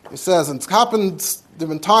 He says, and it's happened, there have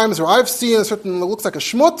been times where I've seen a certain, it looks like a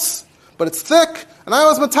shmutz, but it's thick, and I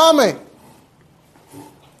was matame.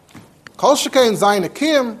 Kol shekein zayin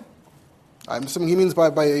akiyim, I'm assuming he means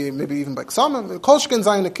by maybe even by ksamim, kol shekein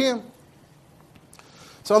zayin akiyim.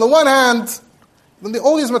 So on the one hand,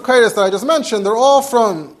 all these Makaitis that I just mentioned, they're all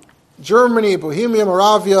from Germany, Bohemia,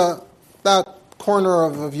 Moravia, that corner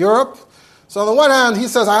of Europe. So on the one hand, he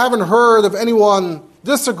says, I haven't heard of anyone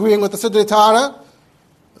disagreeing with the Sidrei Tahara.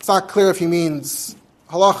 It's not clear if he means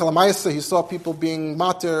halacha l'maisa, he saw people being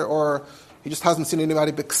matir, or he just hasn't seen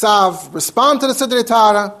anybody b'ksav respond to the Sidrei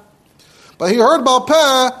Tahara. But he heard Baal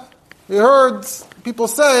Peh, he heard people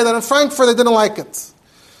say that in Frankfurt they didn't like it.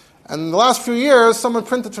 And in the last few years, someone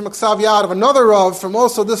printed from a ksav yad of another Rav from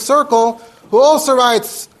also this circle, who also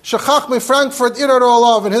writes, Shechach me Frankfurt irar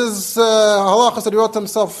olav, in his halachas that he wrote to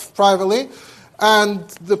himself privately. And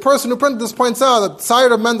the person who printed this points out that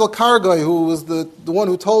Tzayir Mendel Kargoy, who was the one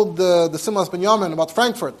who told the Simlas Binyamin about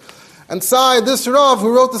Frankfurt, and Tzai, this Rav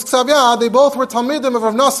who wrote this ksav yad, they both were Talmidim of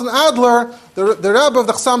Rav Nosson Adler, the Rebbe of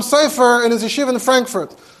the Chassam Sofer in his yeshiva in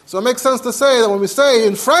Frankfurt. So it makes sense to say that when we say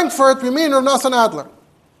in Frankfurt, we mean Rav Nosson Adler.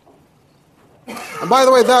 And by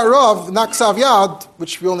the way, that Rav, in that ksav yad,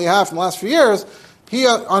 which we only have from the last few years, he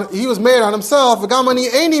was made on himself. If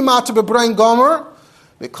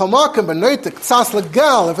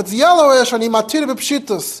it's yellowish, he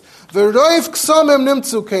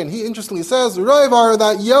interestingly says, are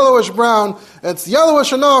that yellowish brown, it's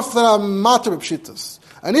yellowish enough that I'm matir b'pshitus.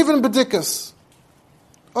 And even b'dikas.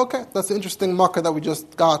 Okay, that's the interesting makkah that we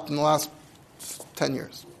just got in the last 10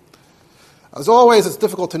 years. As always, it's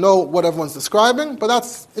difficult to know what everyone's describing, but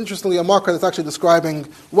that's interestingly a marker that's actually describing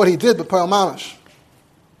what he did with Poel Mamash.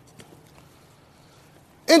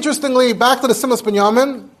 Interestingly, back to the Simlas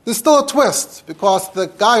Binyamin, there's still a twist, because the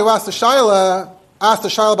guy who asked the Shaila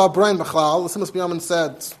about Brain Bechlal. The Simlas Binyamin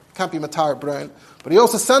said, can't be Matar Brain. but he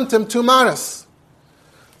also sent him 2 maros.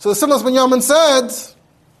 So the Simlas Ben Yamin said,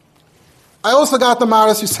 I also got the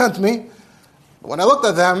maros you sent me. But when I looked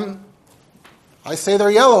at them, I say they're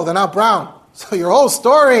yellow, they're not brown. So your whole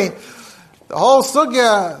story, the whole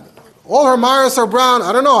sugya, all her maros are brown.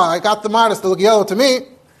 I don't know, I got the maros, they look yellow to me.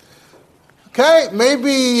 Okay,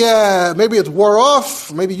 maybe it wore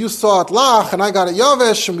off. Maybe you saw it lach and I got it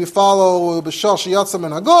yavish, and we follow b'shal sheyatzam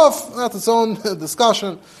and haguf. That's its own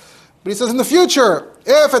discussion. But he says in the future,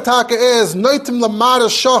 if a taka is noitim lamada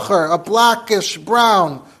shocher, a blackish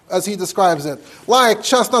brown, as he describes it, like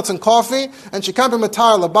chestnuts and coffee, and she can't be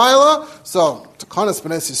matar labaila, so to kanas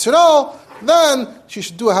b'nes yisrael, then she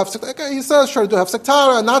should do a half. Okay, he says try to do a half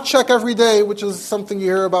sektara and not check every day, which is something you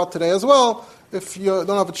hear about today as well. If you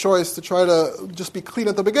don't have a choice to try to just be clean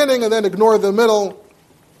at the beginning and then ignore the middle.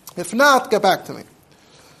 If not, get back to me.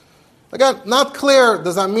 Again, not clear,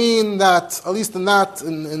 does that mean that, at least in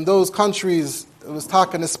those countries, it was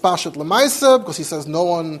taka nispashet l'maisa, because he says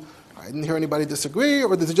I didn't hear anybody disagree,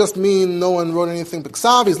 or does it just mean no one wrote anything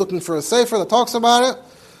b'ksav, he's looking for a sefer that talks about it?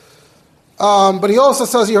 But he also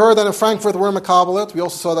says he heard that in Frankfurt we're mekabelit. We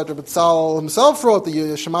also saw that Rebbe Tzal himself wrote the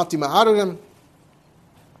Shemati Ma'arim.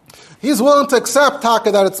 He's willing to accept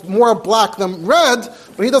taka that it's more black than red,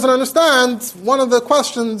 but he doesn't understand. One of the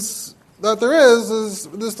questions that there is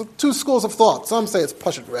there's the 2 schools of thought. Some say it's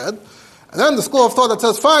pashut red, and then the school of thought that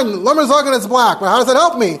says, fine, Lamer Zagan it's black, but how does that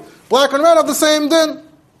help me? Black and red have the same din.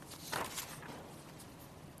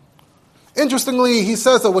 Interestingly, he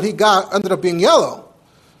says that what he got ended up being yellow.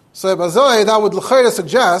 So Bazoi, that would l'chayra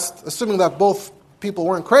suggest, assuming that both people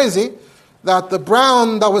weren't crazy, that the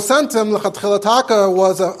brown that was sent him, l'chatchilataka,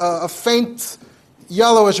 was a faint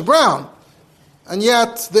yellowish brown. And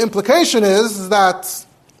yet, the implication is that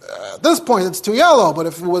at this point it's too yellow, but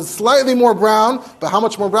if it was slightly more brown, but how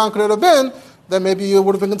much more brown could it have been, then maybe it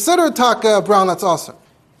would have been considered taka brown that's awesome.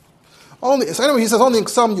 So anyway, he says only in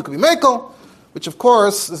some you could be mekel, which of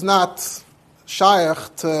course is not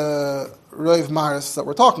shayach to Reiv Maris that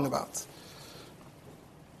we're talking about.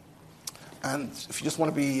 And if you just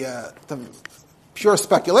want to be the pure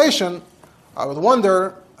speculation, I would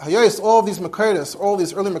wonder, all these Makaitis, all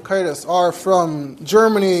these early Makaitis are from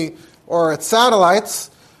Germany or its satellites.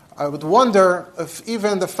 I would wonder if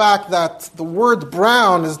even the fact that the word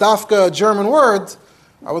brown is dafka a German word,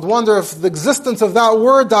 I would wonder if the existence of that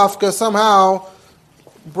word dafka somehow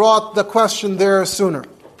brought the question there sooner.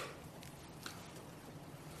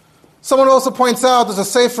 Someone also points out there's a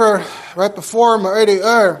sefer right before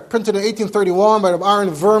Ma'arei printed in 1831 by Aaron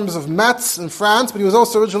Vermes of Metz in France, but he was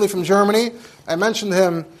also originally from Germany. I mentioned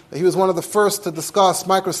him that he was one of the first to discuss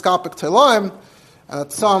microscopic teloim, and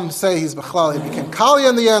that some say he became Kali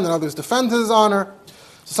in the end, and others defend his honor.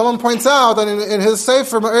 So someone points out that in his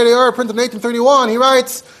sefer Ma'arei printed in 1831, he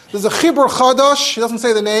writes there's a chibur chadash. He doesn't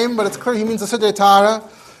say the name, but it's clear he means a sidrei Tara.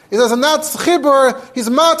 He says, and that's chibur. He's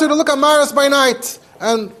matter to look at maros by night.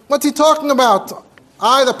 And what's he talking about? The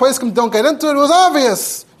poskim don't get into it. It was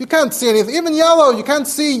obvious. You can't see anything. Even yellow, you can't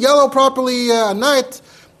see yellow properly at night.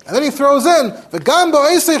 And then he throws in, V'gamba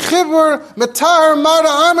eisei chibur metar mara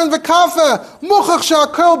armen v'kafe muchach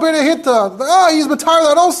sha'akol b'rehita. He's metar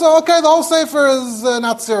that also. Okay, the whole sefer is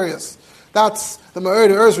not serious. That's the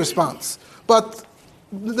Ma'arei response. But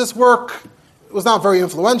this work was not very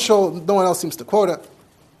influential. No one else seems to quote it.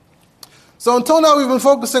 So until now, we've been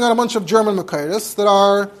focusing on a bunch of German Makaitis that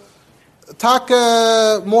are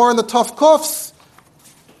taka more in the tough kuffs,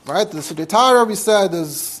 right? The Sidrei Tara, we said,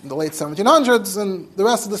 is in the late 1700s, and the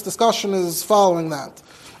rest of this discussion is following that.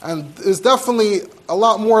 And is definitely a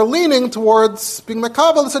lot more leaning towards being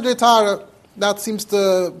Mekabel the Sidrei Tara. That seems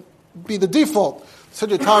to be the default.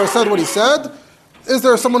 Sidrei Tara said what he said. Is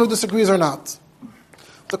there someone who disagrees or not?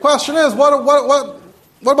 The question is, what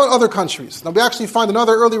about other countries? Now, we actually find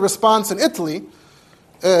another early response in Italy,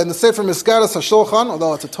 in the Sefer Miskaras HaShulchan,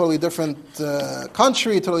 although it's a totally different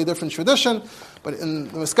country, totally different tradition. But in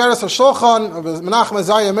the Miskaras HaShulchan of Menachem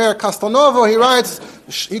Azariah Meir Castelnovo,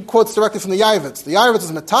 he quotes directly from the Yavitz. The Yavitz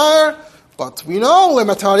is Matar, but we know,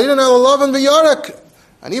 Lematarin Elavan V'Yorek,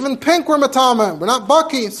 and even pink we're Matama. We're not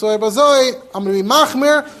Baki. So Ebazoi, I'm going to be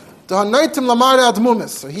Machmir, Dehanaitim Lamar Admumis.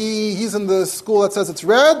 So he's in the school that says it's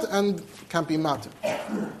red and can't be matter.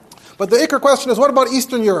 But the Iker question is, what about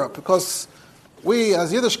Eastern Europe? Because we,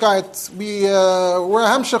 as Yiddishkeit, we're a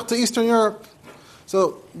hemshech to Eastern Europe.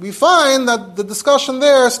 So we find that the discussion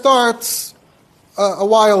there starts a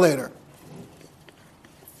while later.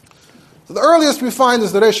 So the earliest we find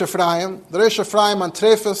is the Reish Ephraim. The Reish Ephraim on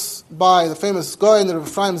Trefus by the famous guy, the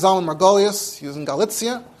Ephraim Zalman Margolius. He was in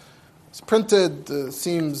Galicia. It's printed,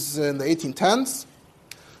 seems, in the 1810s.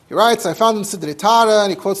 He writes, I found in Sidrei Tara, and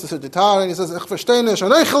he quotes the Sidrei Tara, and he says, Ich verstehe nicht,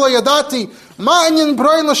 Anoichi lo yadati, ma inyan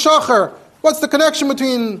broin l'shacher. What's the connection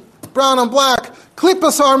between brown and black?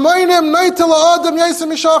 Klippas harmoinim, neitel ha'adam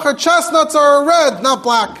yaisim mishacher. Chestnuts are red, not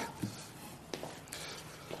black.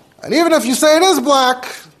 And even if you say it is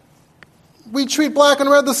black, we treat black and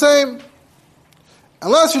red the same.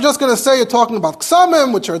 Unless you're just going to say you're talking about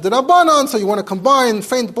ksamim, which are dirabanan, so you want to combine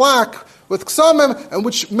faint black with ksamim, and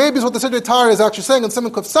which maybe is what the Sidrei Tara is actually saying in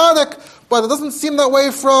Simon Kuf Tzaddik, but it doesn't seem that way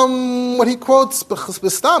from what he quotes,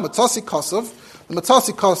 B'stam, Matzasi Kosov, the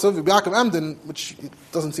Matzasi Kosov, Yaakov Emden, which he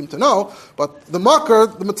doesn't seem to know, but the Makar,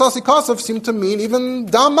 the Matzasi Kosov, seem to mean even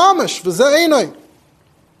Dam Mamish, V'zeh Einoi.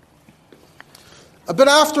 A bit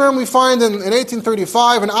after him, we find in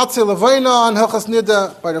 1835 an Atzei Levaina on Hilchas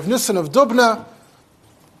Nida by Rav Nissen of Dubna.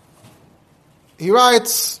 He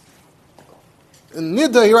writes, in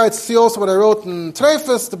Nida, he writes, see also what I wrote in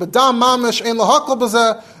Treifus, the Bedam Mamish, Ein Lahakal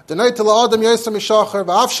Bazeh, the Neitel Adam Yesam Mishacher,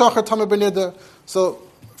 Va'af Shacher Tamar Benida. So,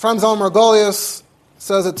 Franz Al Margolius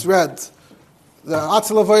says it's red. The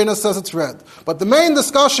Atzei Levaina says it's red. But the main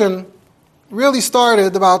discussion really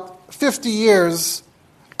started about 50 years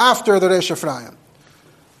after the Reish Ephraim.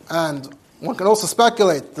 And one can also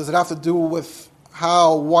speculate, does it have to do with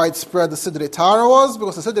how widespread the Sidrei Tara was?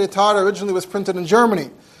 Because the Sidrei Tara originally was printed in Germany.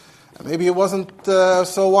 And maybe it wasn't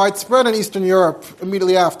so widespread in Eastern Europe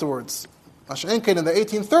immediately afterwards. Mashenkin, in the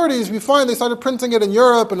 1830s, we find they started printing it in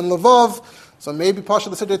Europe and in Lvov. So maybe Pasha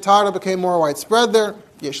the Sidrei Tara became more widespread there,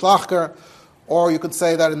 Yesh Lachker. Or you could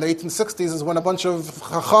say that in the 1860s is when a bunch of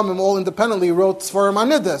Chachamim all independently wrote Sfarim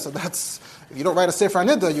Anida. So that's, if you don't write a Sefer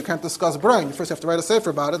Anida, you can't discuss Brain. You first have to write a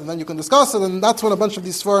Sefer about it, and then you can discuss it, and that's when a bunch of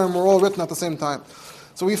these Sfarim were all written at the same time.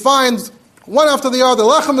 So we find, one after the other,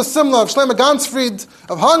 Lechem Simla of Shlomo Gansfried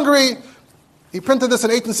of Hungary. He printed this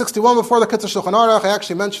in 1861 before the Kitzur Shulchan Aruch. I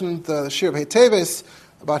actually mentioned the Shir of Heiteves,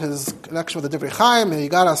 about his connection with the Divrei Chaim, and he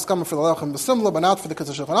got a skama for the Lechem B'Simla, but not for the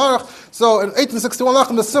Kitzur Shulchan Aruch. So in 1861,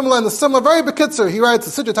 Lechem B'Simla, and the Simla, very bekitzer, he writes,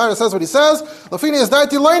 the Sidrei Tara says what he says, Lafini is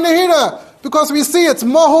daiti loy nehira, because we see it's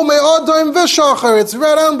mohu me'odoim v'shacher, it's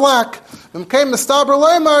red and black. M'keim mistaber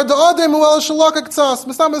leimar, da'odim u'el shalok ektzas.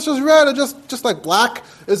 Mistaber is just red, just like black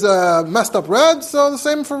is a messed up red, so the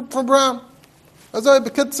same for brown. That's a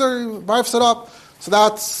bekitzer, he wipes it up. So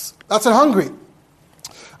that's in Hungary.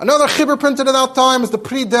 Another chibur printed at that time is the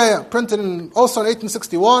Pri Deya, printed also in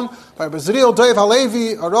 1861 by Bezriel Doiv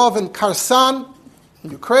Halevi, a Rav in Kherson, in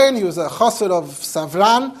Ukraine. He was a chassid of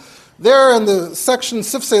Savran. There in the section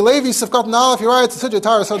Sifsei Levi, Sifkat Nalef, he writes, the Sidrei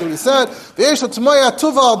Tara said what he said.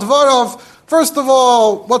 First of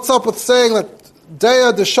all, what's up with saying that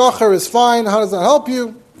Deya de Shacher is fine? How does that help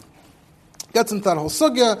you? Gets into that whole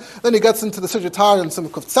sugya. Then he gets into the Sidrei Tara and Simon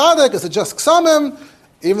Kuf Tzaddik. Is it just Ksamim?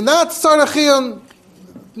 Even that's Sarachiyun.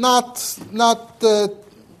 Not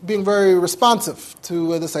being very responsive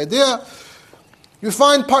to this idea. You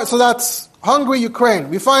find so that's Hungary, Ukraine.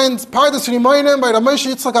 We find Pardes Rimoinim by Ramesh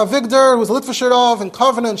Yitzchak Avigdor, who was a Litvisherov in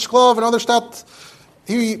Kovna and Shklov and other stat.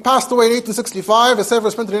 He passed away in 1865. His sefer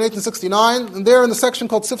was printed in 1869. And there in the section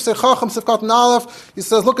called Sifsei Chacham, Sifkat Nalef, he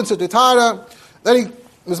says, look into the Tara. Then he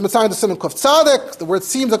was Matzayin to Simon Kuf Tzaddik. The word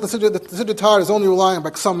seems like the Sidrei Tara is only relying on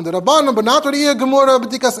Baksam the Rabbanim, but not Riyah Gemura,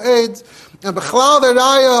 B'dikas Eid. And Bechlal the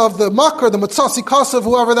Raya of the Makar, the Matzasi Kosov,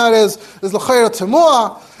 whoever that is L'chayra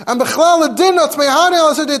Temua. And Bechlal the Din, that's Mehane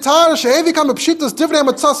al Sidrei Tara, She'evi kam Pshitas Divrei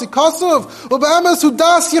Matzasi Kosov, U'be'emes Hu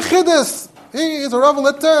Das Yechidis. He is a Rav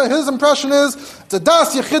Litter. His impression is, it's a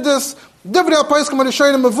Das Yechidis. We treat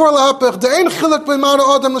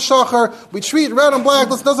red and black.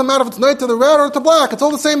 It doesn't matter if it's night to the red or to black. It's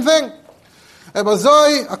all the same thing.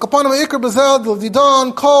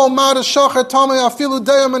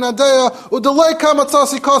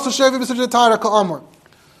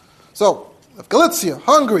 So, Galicia,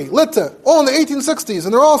 Hungary, Lita, all in the 1860s,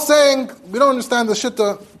 and they're all saying, we don't understand the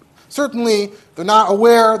Shitta. Certainly, they're not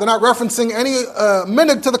aware, they're not referencing any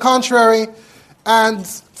minig to the contrary, and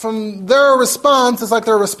from their response, it's like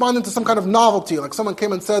they're responding to some kind of novelty. Like someone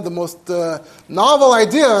came and said the most novel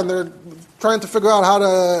idea, and they're trying to figure out how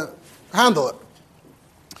to handle it.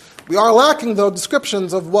 We are lacking, though,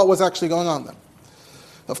 descriptions of what was actually going on then.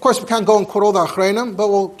 Of course, we can't go and quote all the Achreinim, but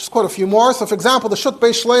we'll just quote a few more. So, for example, the Shut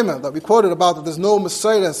Beis Shleima that we quoted about, that there's no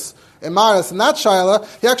Messias in Maris, in that Shaila,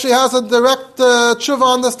 he actually has a direct tshuva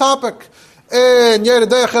on this topic. In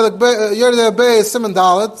Yeridei Bey Simon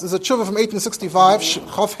Dalet is a tshuva from 1865,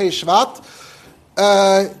 Chof Hei Shvat.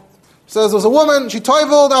 Says there was a woman, she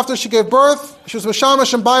toiveled after she gave birth, she was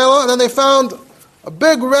Meshamash and Baila, and then they found a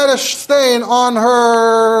big reddish stain on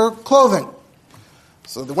her clothing.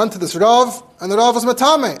 So they went to this Rav, and the Rav was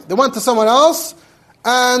Matame. They went to someone else,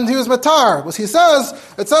 and he was matar. It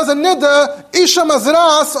says in Nida, Isha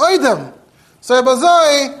Mazras Oidem. So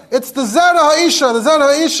Bazai, it's the Zera Ha'isha. The Zera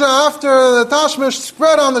Ha'isha, after the Tashmish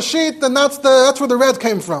spread on the sheet, and that's where the red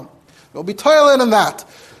came from. You'll be toiling in that.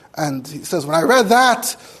 And he says, when I read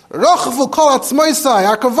that, I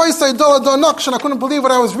couldn't believe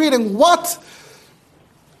what I was reading. What?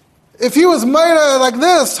 If he was Meira like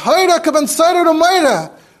this, Haira could have been cited to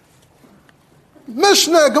Meira.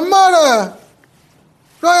 Mishnah, Gemara,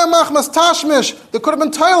 Raya Machmas Tashmish. There could have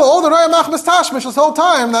been title, all the Raya Machmas Tashmish this whole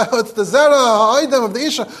time. That it's the Zera Ha'idem of the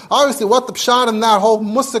Isha. Obviously, what the pshat in that whole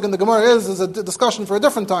musik in the Gemara is a discussion for a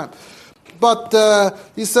different time. But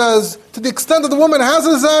he says, to the extent that the woman has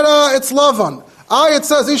a Zera, it's Lavan. It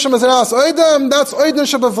says Isha Mazeras Oidem, that's Oidem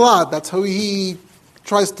Shabavlad. That's how he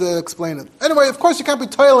tries to explain it. Anyway, of course you can't be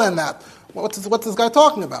toiling in that. What's this guy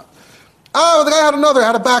talking about? The guy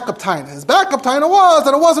had a backup taina. His backup taina was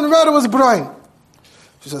that it wasn't red, it was bright.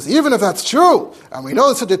 She says, even if that's true, and we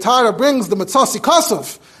know that the Tara brings the Mitzasi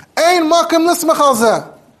Kasuf, Ein Makim Nismach al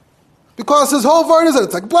Zeh. Because his whole word is that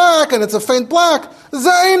it's like black, and it's a faint black.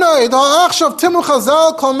 Zainoi, the Achshav Timu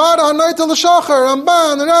Chazal, Kolmar Hanoit al Shachar,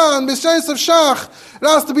 Ramban, Ran, Bishays of Shach. It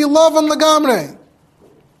has to be love and Lagamre.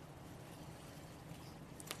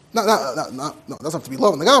 No, it doesn't have to be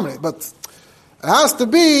love and Lagamre, but it has to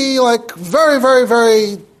be like very, very,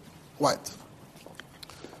 very white.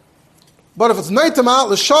 But if it's Neitamat,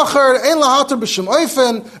 L'Shachar, Ein Lahater B'Shem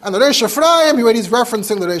Oifen, and the Reish Ephraim, he's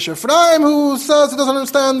referencing the Reish Ephraim, who says he doesn't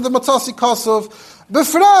understand the Matzasi Kosov.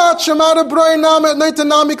 B'Frat, Shemara Broi Namet,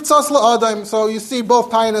 Neitanami K'tzas La'adaim. So you see both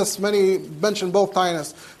Tainas, many mention both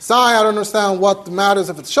Tainas. Sai, I don't understand what matters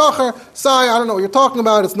if it's Shachar. Sai, I don't know what you're talking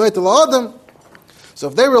about, it's Neita La'adaim. So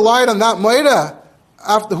if they relied on that Moira,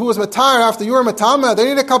 after who was Matar, after you were Matama, they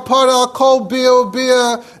need a Kapara, Al Kol Bia,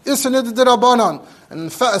 Isanid Dirabanan. And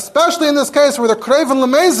especially in this case where they're craven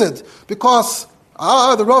lemezid, because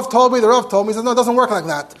the Rav told me, he says, no, it doesn't work like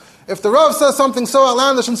that. If the Rav says something so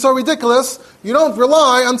outlandish and so ridiculous, you don't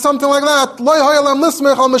rely on something like that.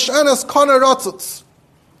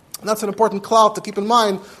 And that's an important clout to keep in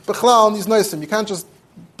mind, b'chlal and these noisim. You can't just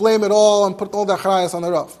blame it all and put all the achrayas on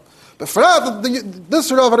the Rav. But for that, this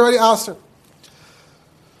Rav had already asked her.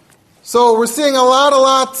 So we're seeing a lot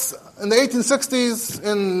in the 1860s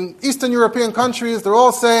in Eastern European countries. They're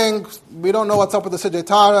all saying, we don't know what's up with the Sidjei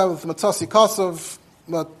Tara, with Matzasi Kosov,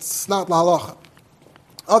 but it's not lahalacha.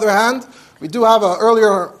 On the other hand, we do have an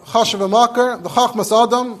earlier Chashav Makar, the Chachmas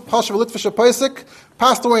Adam, Chashav Litvish Pesach,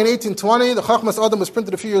 passed away in 1820. The Chachmas Adam was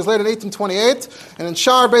printed a few years later in 1828. And in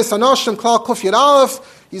Shar Beis Hanoshim, Klal Kuf Yud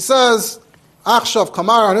Aleph, he says, Achshav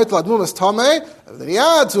Kamar Hanoitel Admumas Tameh. Then he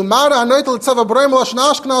adds, Umara Hanoitel Tzava Broim Lashon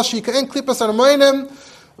Ashkenaz, Shikain Klipas Armoinim,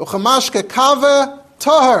 Uchamashke Kave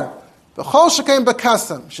Tahor. B'chol Shekain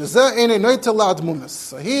Bekasem, Shezeh Eine Noitel Admumas.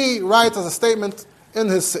 So he writes as a statement in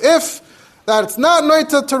his Seif that it's not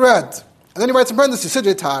Noitel to read. And then he writes in parentheses,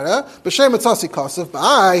 Sidjei Tara, B'shem Mitzasi Kosov,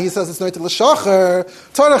 he says it's Noitel L'Shacher,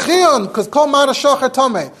 Torah Chion, because Kol Mara Shacher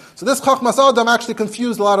Tomei. So this Chachmas Adam actually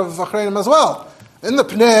confused a lot of Achreinim as well. In the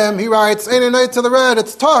Pnim, he writes, Eine Noitel to the red,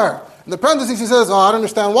 it's Tar. In the parentheses, he says, I don't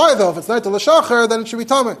understand why though. If it's Noitel L'Shacher, then it should be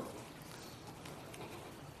Tomei.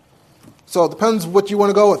 So it depends what you want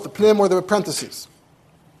to go with, the Pnim or the parentheses.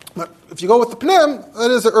 But if you go with the Pnim, that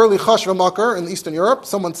is an early Chashva Makar in Eastern Europe,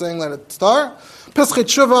 someone saying that it's Tar. Pischei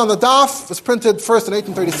Tshuva on the Daf was printed first in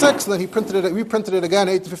 1836, and then he reprinted it again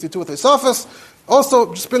in 1852 with Esophagus.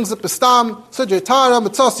 Also, just brings up Bistam, Sidjei Tara,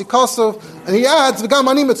 Mitzasi Kosov, and he adds, V'gam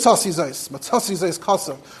ani Mitzasi Zeis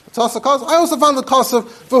Kosov. Mitzasi Kosov, I also found the Kosov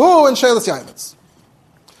for who in Shelas Yavetz.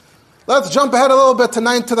 Let's jump ahead a little bit to the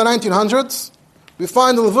 1900s. We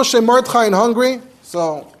find the Levushe Mordechai in Hungary,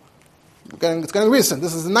 so it's getting recent.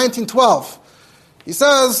 This is in 1912. He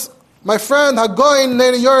says, my friend Hagoyin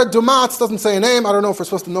Neyar Dumatz, doesn't say a name, I don't know if we're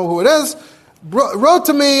supposed to know who it is, wrote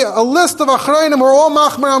to me a list of Achrayim who are all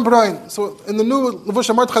Machmer and Brain. So in the new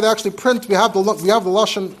Levushe Mordechai, they actually print, we have the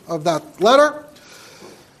Lashon of that letter.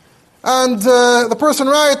 And the person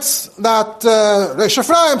writes that Reish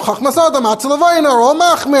Ephraim, Chachmas Adam, Atzilavayna are all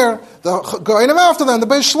Machmer. The Goinim after them, the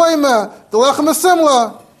Beis Shleima, the Lechem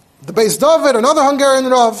Esimla, the Beis David, another Hungarian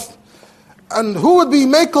Rav. And who would be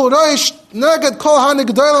Mekel Reish, Neged Kol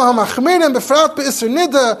HaNigdolim HaMachmirim, Befrat Be'isr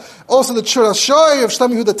Nida, also the Chura Shoy of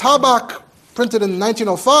Shlomo Yehuda Tabak, printed in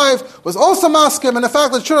 1905, was also maskim, and the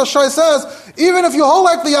fact that Chura Shoy says, even if you hold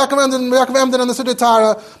like the Yaakov Emden and the Sidjei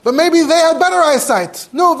Tara, but maybe they had better eyesight.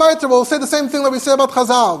 No, weiter, we'll say the same thing that we say about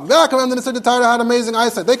Chazal. Yaakov Emden and the Sidjei Tara had amazing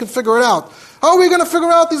eyesight. They could figure it out. How are we going to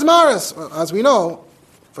figure out these maros? Well, as we know,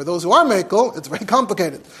 for those who are Mekel, it's very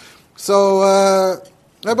complicated. So,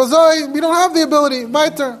 Rebbe Zoi, we don't have the ability,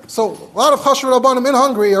 weiter. So a lot of Chashuv Rabbanim in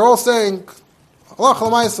Hungary are all saying, Allah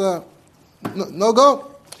Chalamaisa, no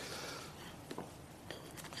go.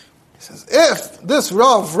 He says, if this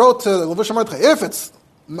Rav wrote to Levush Mordechai, if it's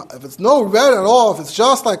no red at all, if it's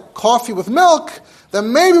just like coffee with milk,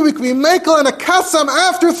 then maybe we could be mekel in a kasam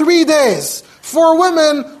after 3 days for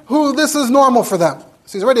women who this is normal for them.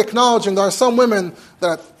 So he's already acknowledging there are some women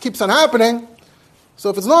that keeps on happening. So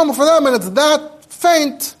if it's normal for them and it's that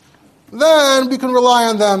faint, then we can rely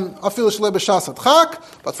on them. But for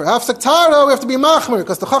hafsek tara, we have to be machmir,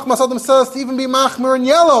 because the Chachmas Adam says to even be machmir in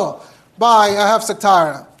yellow by a hafsek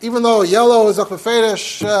tara. Even though yellow is a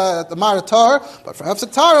chaferish, the tahor, but for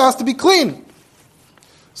hafsek tara it has to be clean.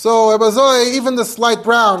 So Ebazoi, even this light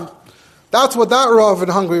brown, that's what that Rav in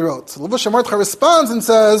Hungary wrote. So Levush Mordechai responds and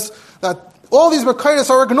says that all these Merkaitis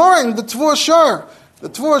are ignoring the Tvua Shor. The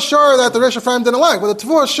Tvua Shor that the Rish Ephraim didn't like. But the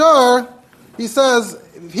Tvua Shor, he says,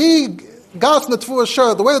 if he got from the Tvua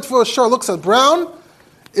Shor, the way the Tvua Shor looks at brown,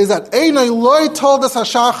 is that Einoi loy told us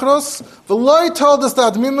hashachros, v'loy told us the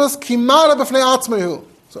admimus, kimara b'fnei atzmehu.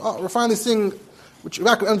 So we're finally seeing, which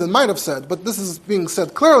Yaakov Emden might have said, but this is being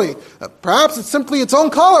said clearly, that perhaps it's simply its own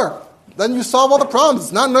color. Then you solve all the problems.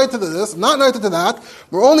 It's not noted to this, not noted to that.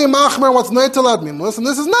 We're only machmer what's noted to admimus, and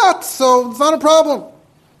this is not, so it's not a problem.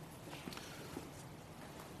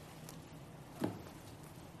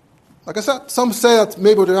 Like I said, some say that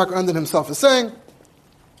maybe what Yaakov Emden himself is saying.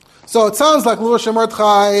 So it sounds like Levush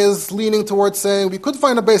Mordechai is leaning towards saying we could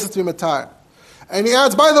find a basis to be matar. And he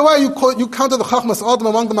adds, by the way, you counted the Chachmas Adam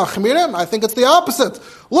among the Machmirim? I think it's the opposite.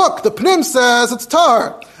 Look, the Pnim says it's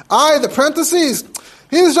tar. The parentheses,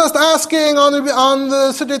 he's just asking on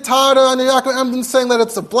the Siddur Tara and the Yaakov Emden saying that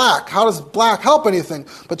it's a black. How does black help anything?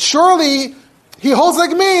 But surely he holds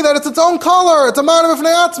like me that it's its own color. It's a matter of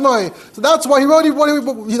atzmai. So that's why he wrote what he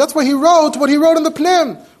wrote in the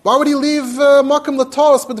Pnim. Why would he leave Makim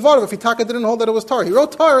Latoros B'dvarav if he didn't hold that it was tar? He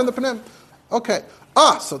wrote tar in the Pnim. Okay.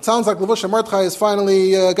 So it sounds like Levush Mordechai is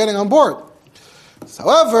finally getting on board.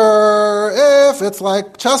 However, if it's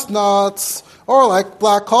like chestnuts or like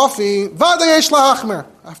black coffee, v'adayesh lahachmer.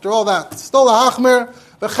 After all that, still lahachmer.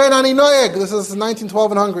 V'chein ani noeg. This is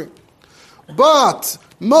 1912 in Hungary. But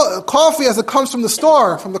coffee, as it comes from the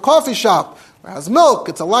store, from the coffee shop, it has milk.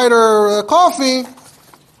 It's a lighter coffee.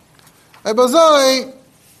 Ebazai.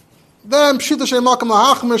 Then pshita she'makam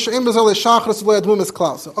lahachmer she'im bezal shachris v'le'admum is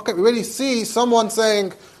klal. So okay, we already see someone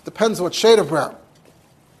saying depends what shade of brown.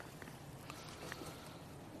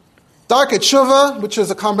 Dark tshuva, which is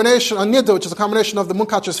a combination, anida, which is a combination of the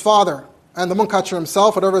munkacher's father and the munkacher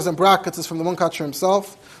himself. Whatever is in brackets is from the munkacher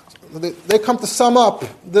himself. They come to sum up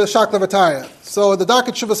the Shakla V'Taya. So the Dark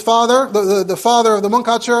Tshuva's father, the father of the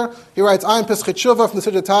munkacher, he writes Ayin Pischei Tshuva from the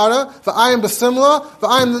Siddur Tara, V'Ayin B'Simla,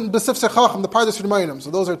 V'Ayin B'Sifsei Chacham, the Pardes Ridmayim. So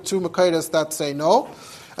those are two Makaidas that say no.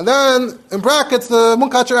 And then in brackets the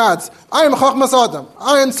munkacher adds Ayin Chachmas Adam,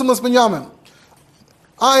 Ayin Simlas Binyamin,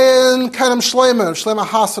 Ayin Kanem Shleima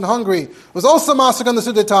Has in Hungary, was also massacred on the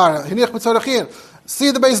Siddur Tara. Hinich B'Tzorachin.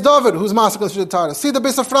 See the base David, who's massacred on the Siddur Tara. See the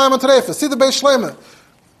base Ephraim and Terefah. See the base Shleima.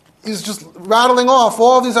 He's just rattling off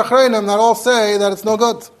all these achreinim that all say that it's no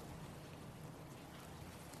good.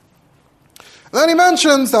 And then he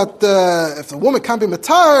mentions that if the woman can't be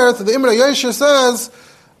matar, the Imre Yesher says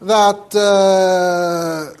that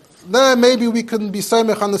then maybe we can be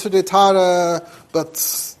seimich on the Siddur Tara, but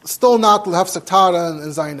still not have sektara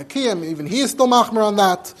and Zayin Akiyim. Even he is still machmer on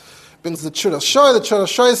that. Brings the Tshura Shoy. The Tshura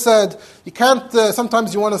Shoy said you can't.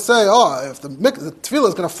 Sometimes you want to say, if the tefillah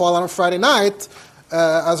is going to fall on a Friday night.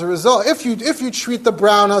 As a result, if you treat the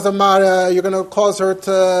brown as a mara, you're going to cause her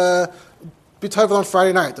to be toivel on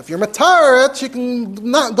Friday night. If you're mataret, she can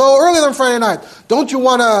not go earlier than Friday night. Don't you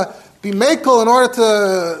want to be makel in order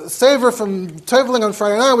to save her from toiveling on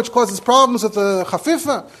Friday night, which causes problems with the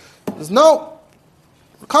chafifa? There's no.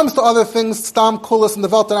 When it comes to other things, stam kulas and the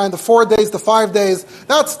veltanai, the 4 days, the 5 days,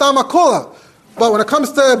 that's stam akula. But when it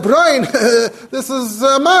comes to brain, this is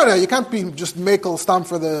mara. You can't be just makel stam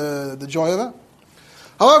for the joy of it.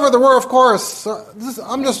 However, there were, of course,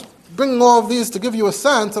 I'm just bringing all of these to give you a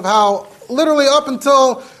sense of how, literally up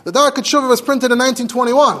until the Dark Tshuva was printed in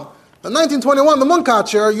 1921. In 1921, the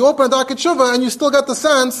munkacher, you open a Dark Tshuva and you still get the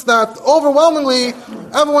sense that overwhelmingly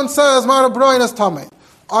everyone says Mara Broin is Tameh.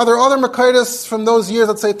 Are there other Makaitis from those years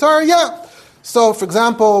that say Tar? Yeah. So, for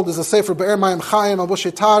example, there's a Sefer Be'er Mayim Chaim Al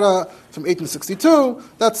Bushe Tara from 1862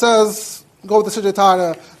 that says, go with the Siddur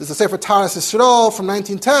Tara. There's a Sefer Taras Yisrael from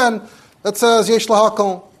 1910 that says Yesh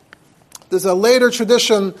Lahakol. There's a later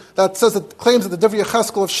tradition that says that claims that the Divrei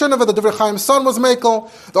Yecheskel of Shinava, the Divrei Chaim's son, was Mekel.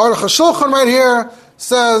 The Aruch HaShulchan right here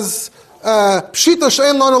says Pshita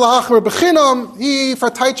she'en lanu la'achmer b'chinam, he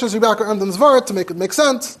verteiches Rebbe Emden's word to make it make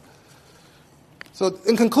sense. So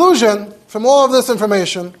in conclusion, from all of this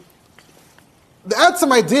information, the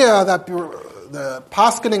etzem idea that the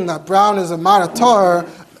paskening that brown is a tahor,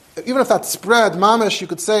 even if that spread, mamish, you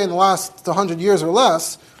could say in the last 100 years or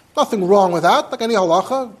less, nothing wrong with that. Like any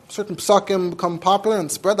halacha, certain psakim become popular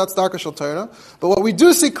and spread, that's darka shel Torah. But what we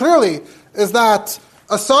do see clearly is that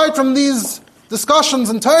aside from these discussions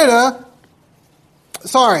in Torah,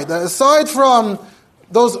 aside from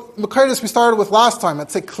those Makaitis we started with last time,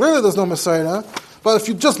 I'd say clearly there's no Messiah. But if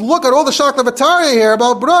you just look at all the Shakla Bataria here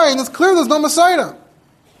about Brian, it's clear there's no Messiah.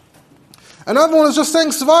 And everyone is just saying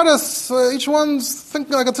Svaras, each one's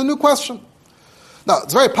thinking like it's a new question. Now,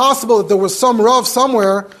 it's very possible that there was some Rav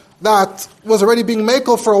somewhere that was already being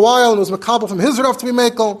Mekel for a while and was Makabel from his Rav to be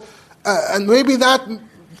Mekel, and maybe that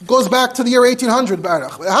goes back to the year 1800,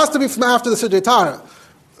 Barach. It has to be from after the Sidrei Torah.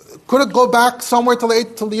 Could it go back somewhere till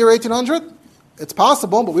the year 1800? It's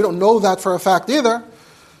possible, but we don't know that for a fact either.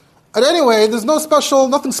 And anyway, there's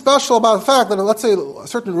nothing special about the fact that, let's say, a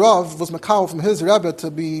certain Rav was Makabel from his Rebbe to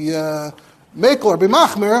be Mekel or be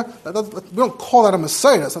Machmir. We don't call that a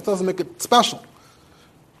Messiah, so that doesn't make it special.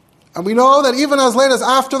 And we know that even as late as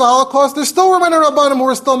after the Holocaust, there still were many Rabbanim who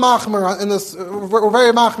were still Machmir in this, were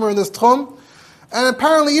very Machmir in this Tchum. And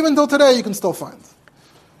apparently, even till today, you can still find.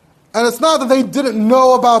 And it's not that they didn't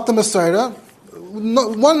know about the Messiah.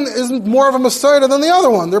 One isn't more of a Messiah than the other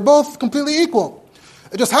one. They're both completely equal.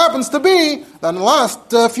 It just happens to be that in the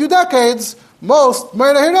last few decades, most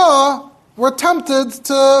Meirei Hira were tempted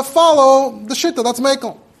to follow the Shitta, that's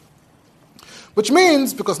Mekel. Which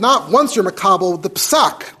means, because not once you're Makabel, the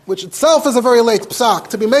Psak, which itself is a very late Psak,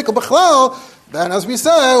 to be Mekel B'chlal, then as we say,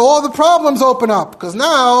 all the problems open up. Because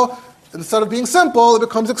now, instead of being simple, it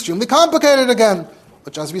becomes extremely complicated again.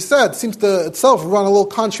 Which, as we said, seems to itself run a little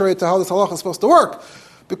contrary to how this halacha is supposed to work.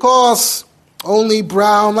 Because only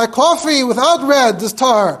brown, like coffee, without red, is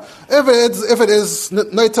tar. If it is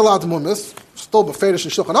neitilat mumis, still befedish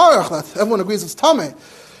and shulchan aruch, that everyone agrees it's tameh.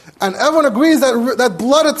 And everyone agrees that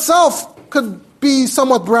blood itself could be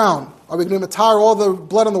somewhat brown. Are we going to tar all the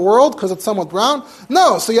blood in the world because it's somewhat brown?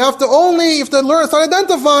 No. So you have to start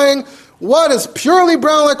identifying what is purely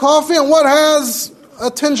brown like coffee and what has a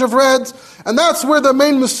tinge of red. And that's where the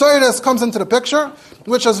main Messiah comes into the picture,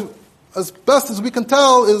 which as best as we can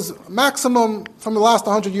tell is maximum from the last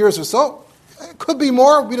 100 years or so. It could be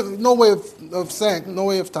more. We don't, no way of saying, no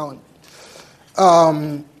way of telling.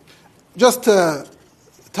 Just to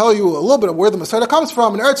tell you a little bit of where the Messiah comes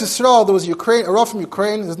from. In Eretz Yisrael, there was a Rav from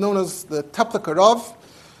Ukraine. He's known as the Teplika Rav.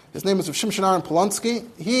 His name is Rav Shimshon Aaron Polonsky.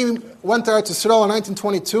 He went to Eretz Yisrael in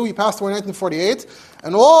 1922. He passed away in 1948.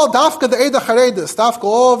 And all Dafka, the Eida Charedis, Dafka,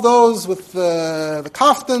 all of those with the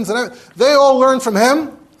kaftans, and they all learned from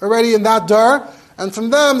him already in that dar. And from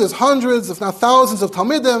them, there's hundreds, if not thousands, of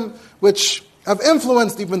Talmidim, which have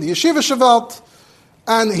influenced even the Yeshiva Shavelt.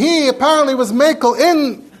 And he apparently was Mekel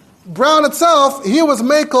in brown itself. He was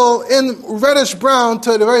Mekel in reddish brown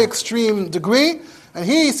to a very extreme degree. And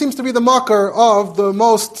he seems to be the makar of the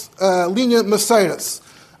most lenient Messiahs.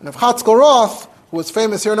 And if Chatzkel Roth, who was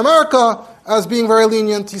famous here in America as being very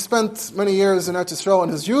lenient, he spent many years in Eretz Yisrael in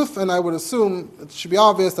his youth, and I would assume it should be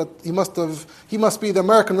obvious that he must be the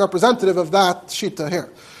American representative of that Shita here.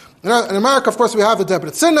 In America, of course, we have the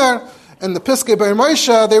Debret Sinner, and the Piskei Be'er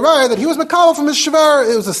Moshe, they write that he was Mekabel from his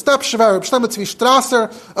Shver. It was a step Shver, Shlomo Tzvi Strasser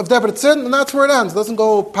of Debret Sin, and that's where it ends. It doesn't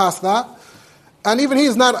go past that. And even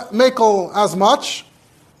he's not Mekel as much.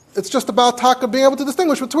 It's just about Taka being able to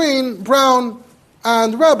distinguish between brown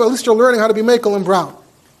and red, but at least you're learning how to be Mekel in brown.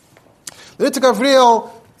 The Nitzik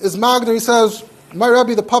Avriel is Magda. He says, my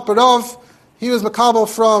Rebbe, the Papa Rav, he was Makabel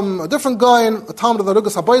from a different guy, a Talmud of the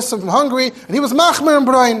Rugas HaBoisim from Hungary, and he was Machmir in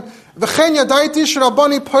Brian. V'chen yadaiti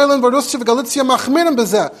sh'Rabbani Poland v'Russia v'Galicia Machmirim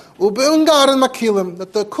b'zeh u'be'Ungarin Makilim.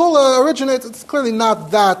 That the Kula originates, it's clearly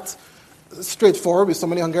not that straightforward, because so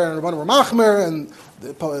many Hungarian Rabbanim were Machmir, and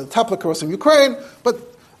the Teplika was from Ukraine, but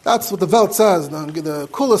that's what the Welt says. The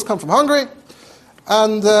Kulas come from Hungary.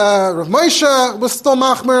 And Rav Moshe was still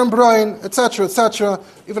Machmir and Brian, etc., etc.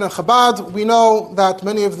 Even in Chabad, we know that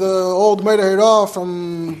many of the old Meirei Hira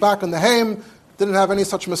from back in the Haim didn't have any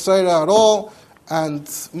such Messiah at all. And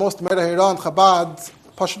most Meirei Hira and Chabad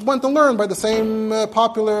Pashut went and learned by the same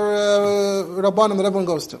popular Rabbanim that everyone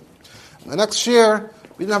goes to. And the next year,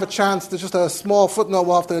 we didn't have a chance. There's just a small footnote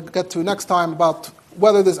we'll have to get to next time about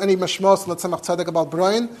whether there's any mashmos in the Tzemach Tzedek about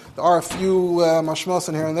brain. There are a few mashmos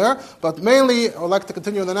in here and there, but mainly I would like to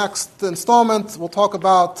continue in the next installment. We'll talk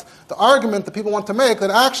about the argument that people want to make that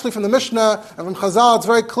actually from the Mishnah and from Chazal it's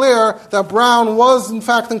very clear that brown was in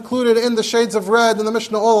fact included in the shades of red in the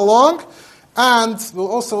Mishnah all along. And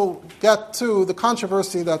we'll also get to the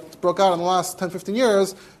controversy that broke out in the last 10-15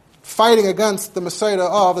 years, fighting against the Messiah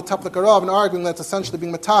of the Teplik Arav and arguing that it's essentially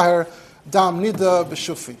being Matahir Dam Nida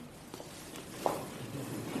B'Shufi.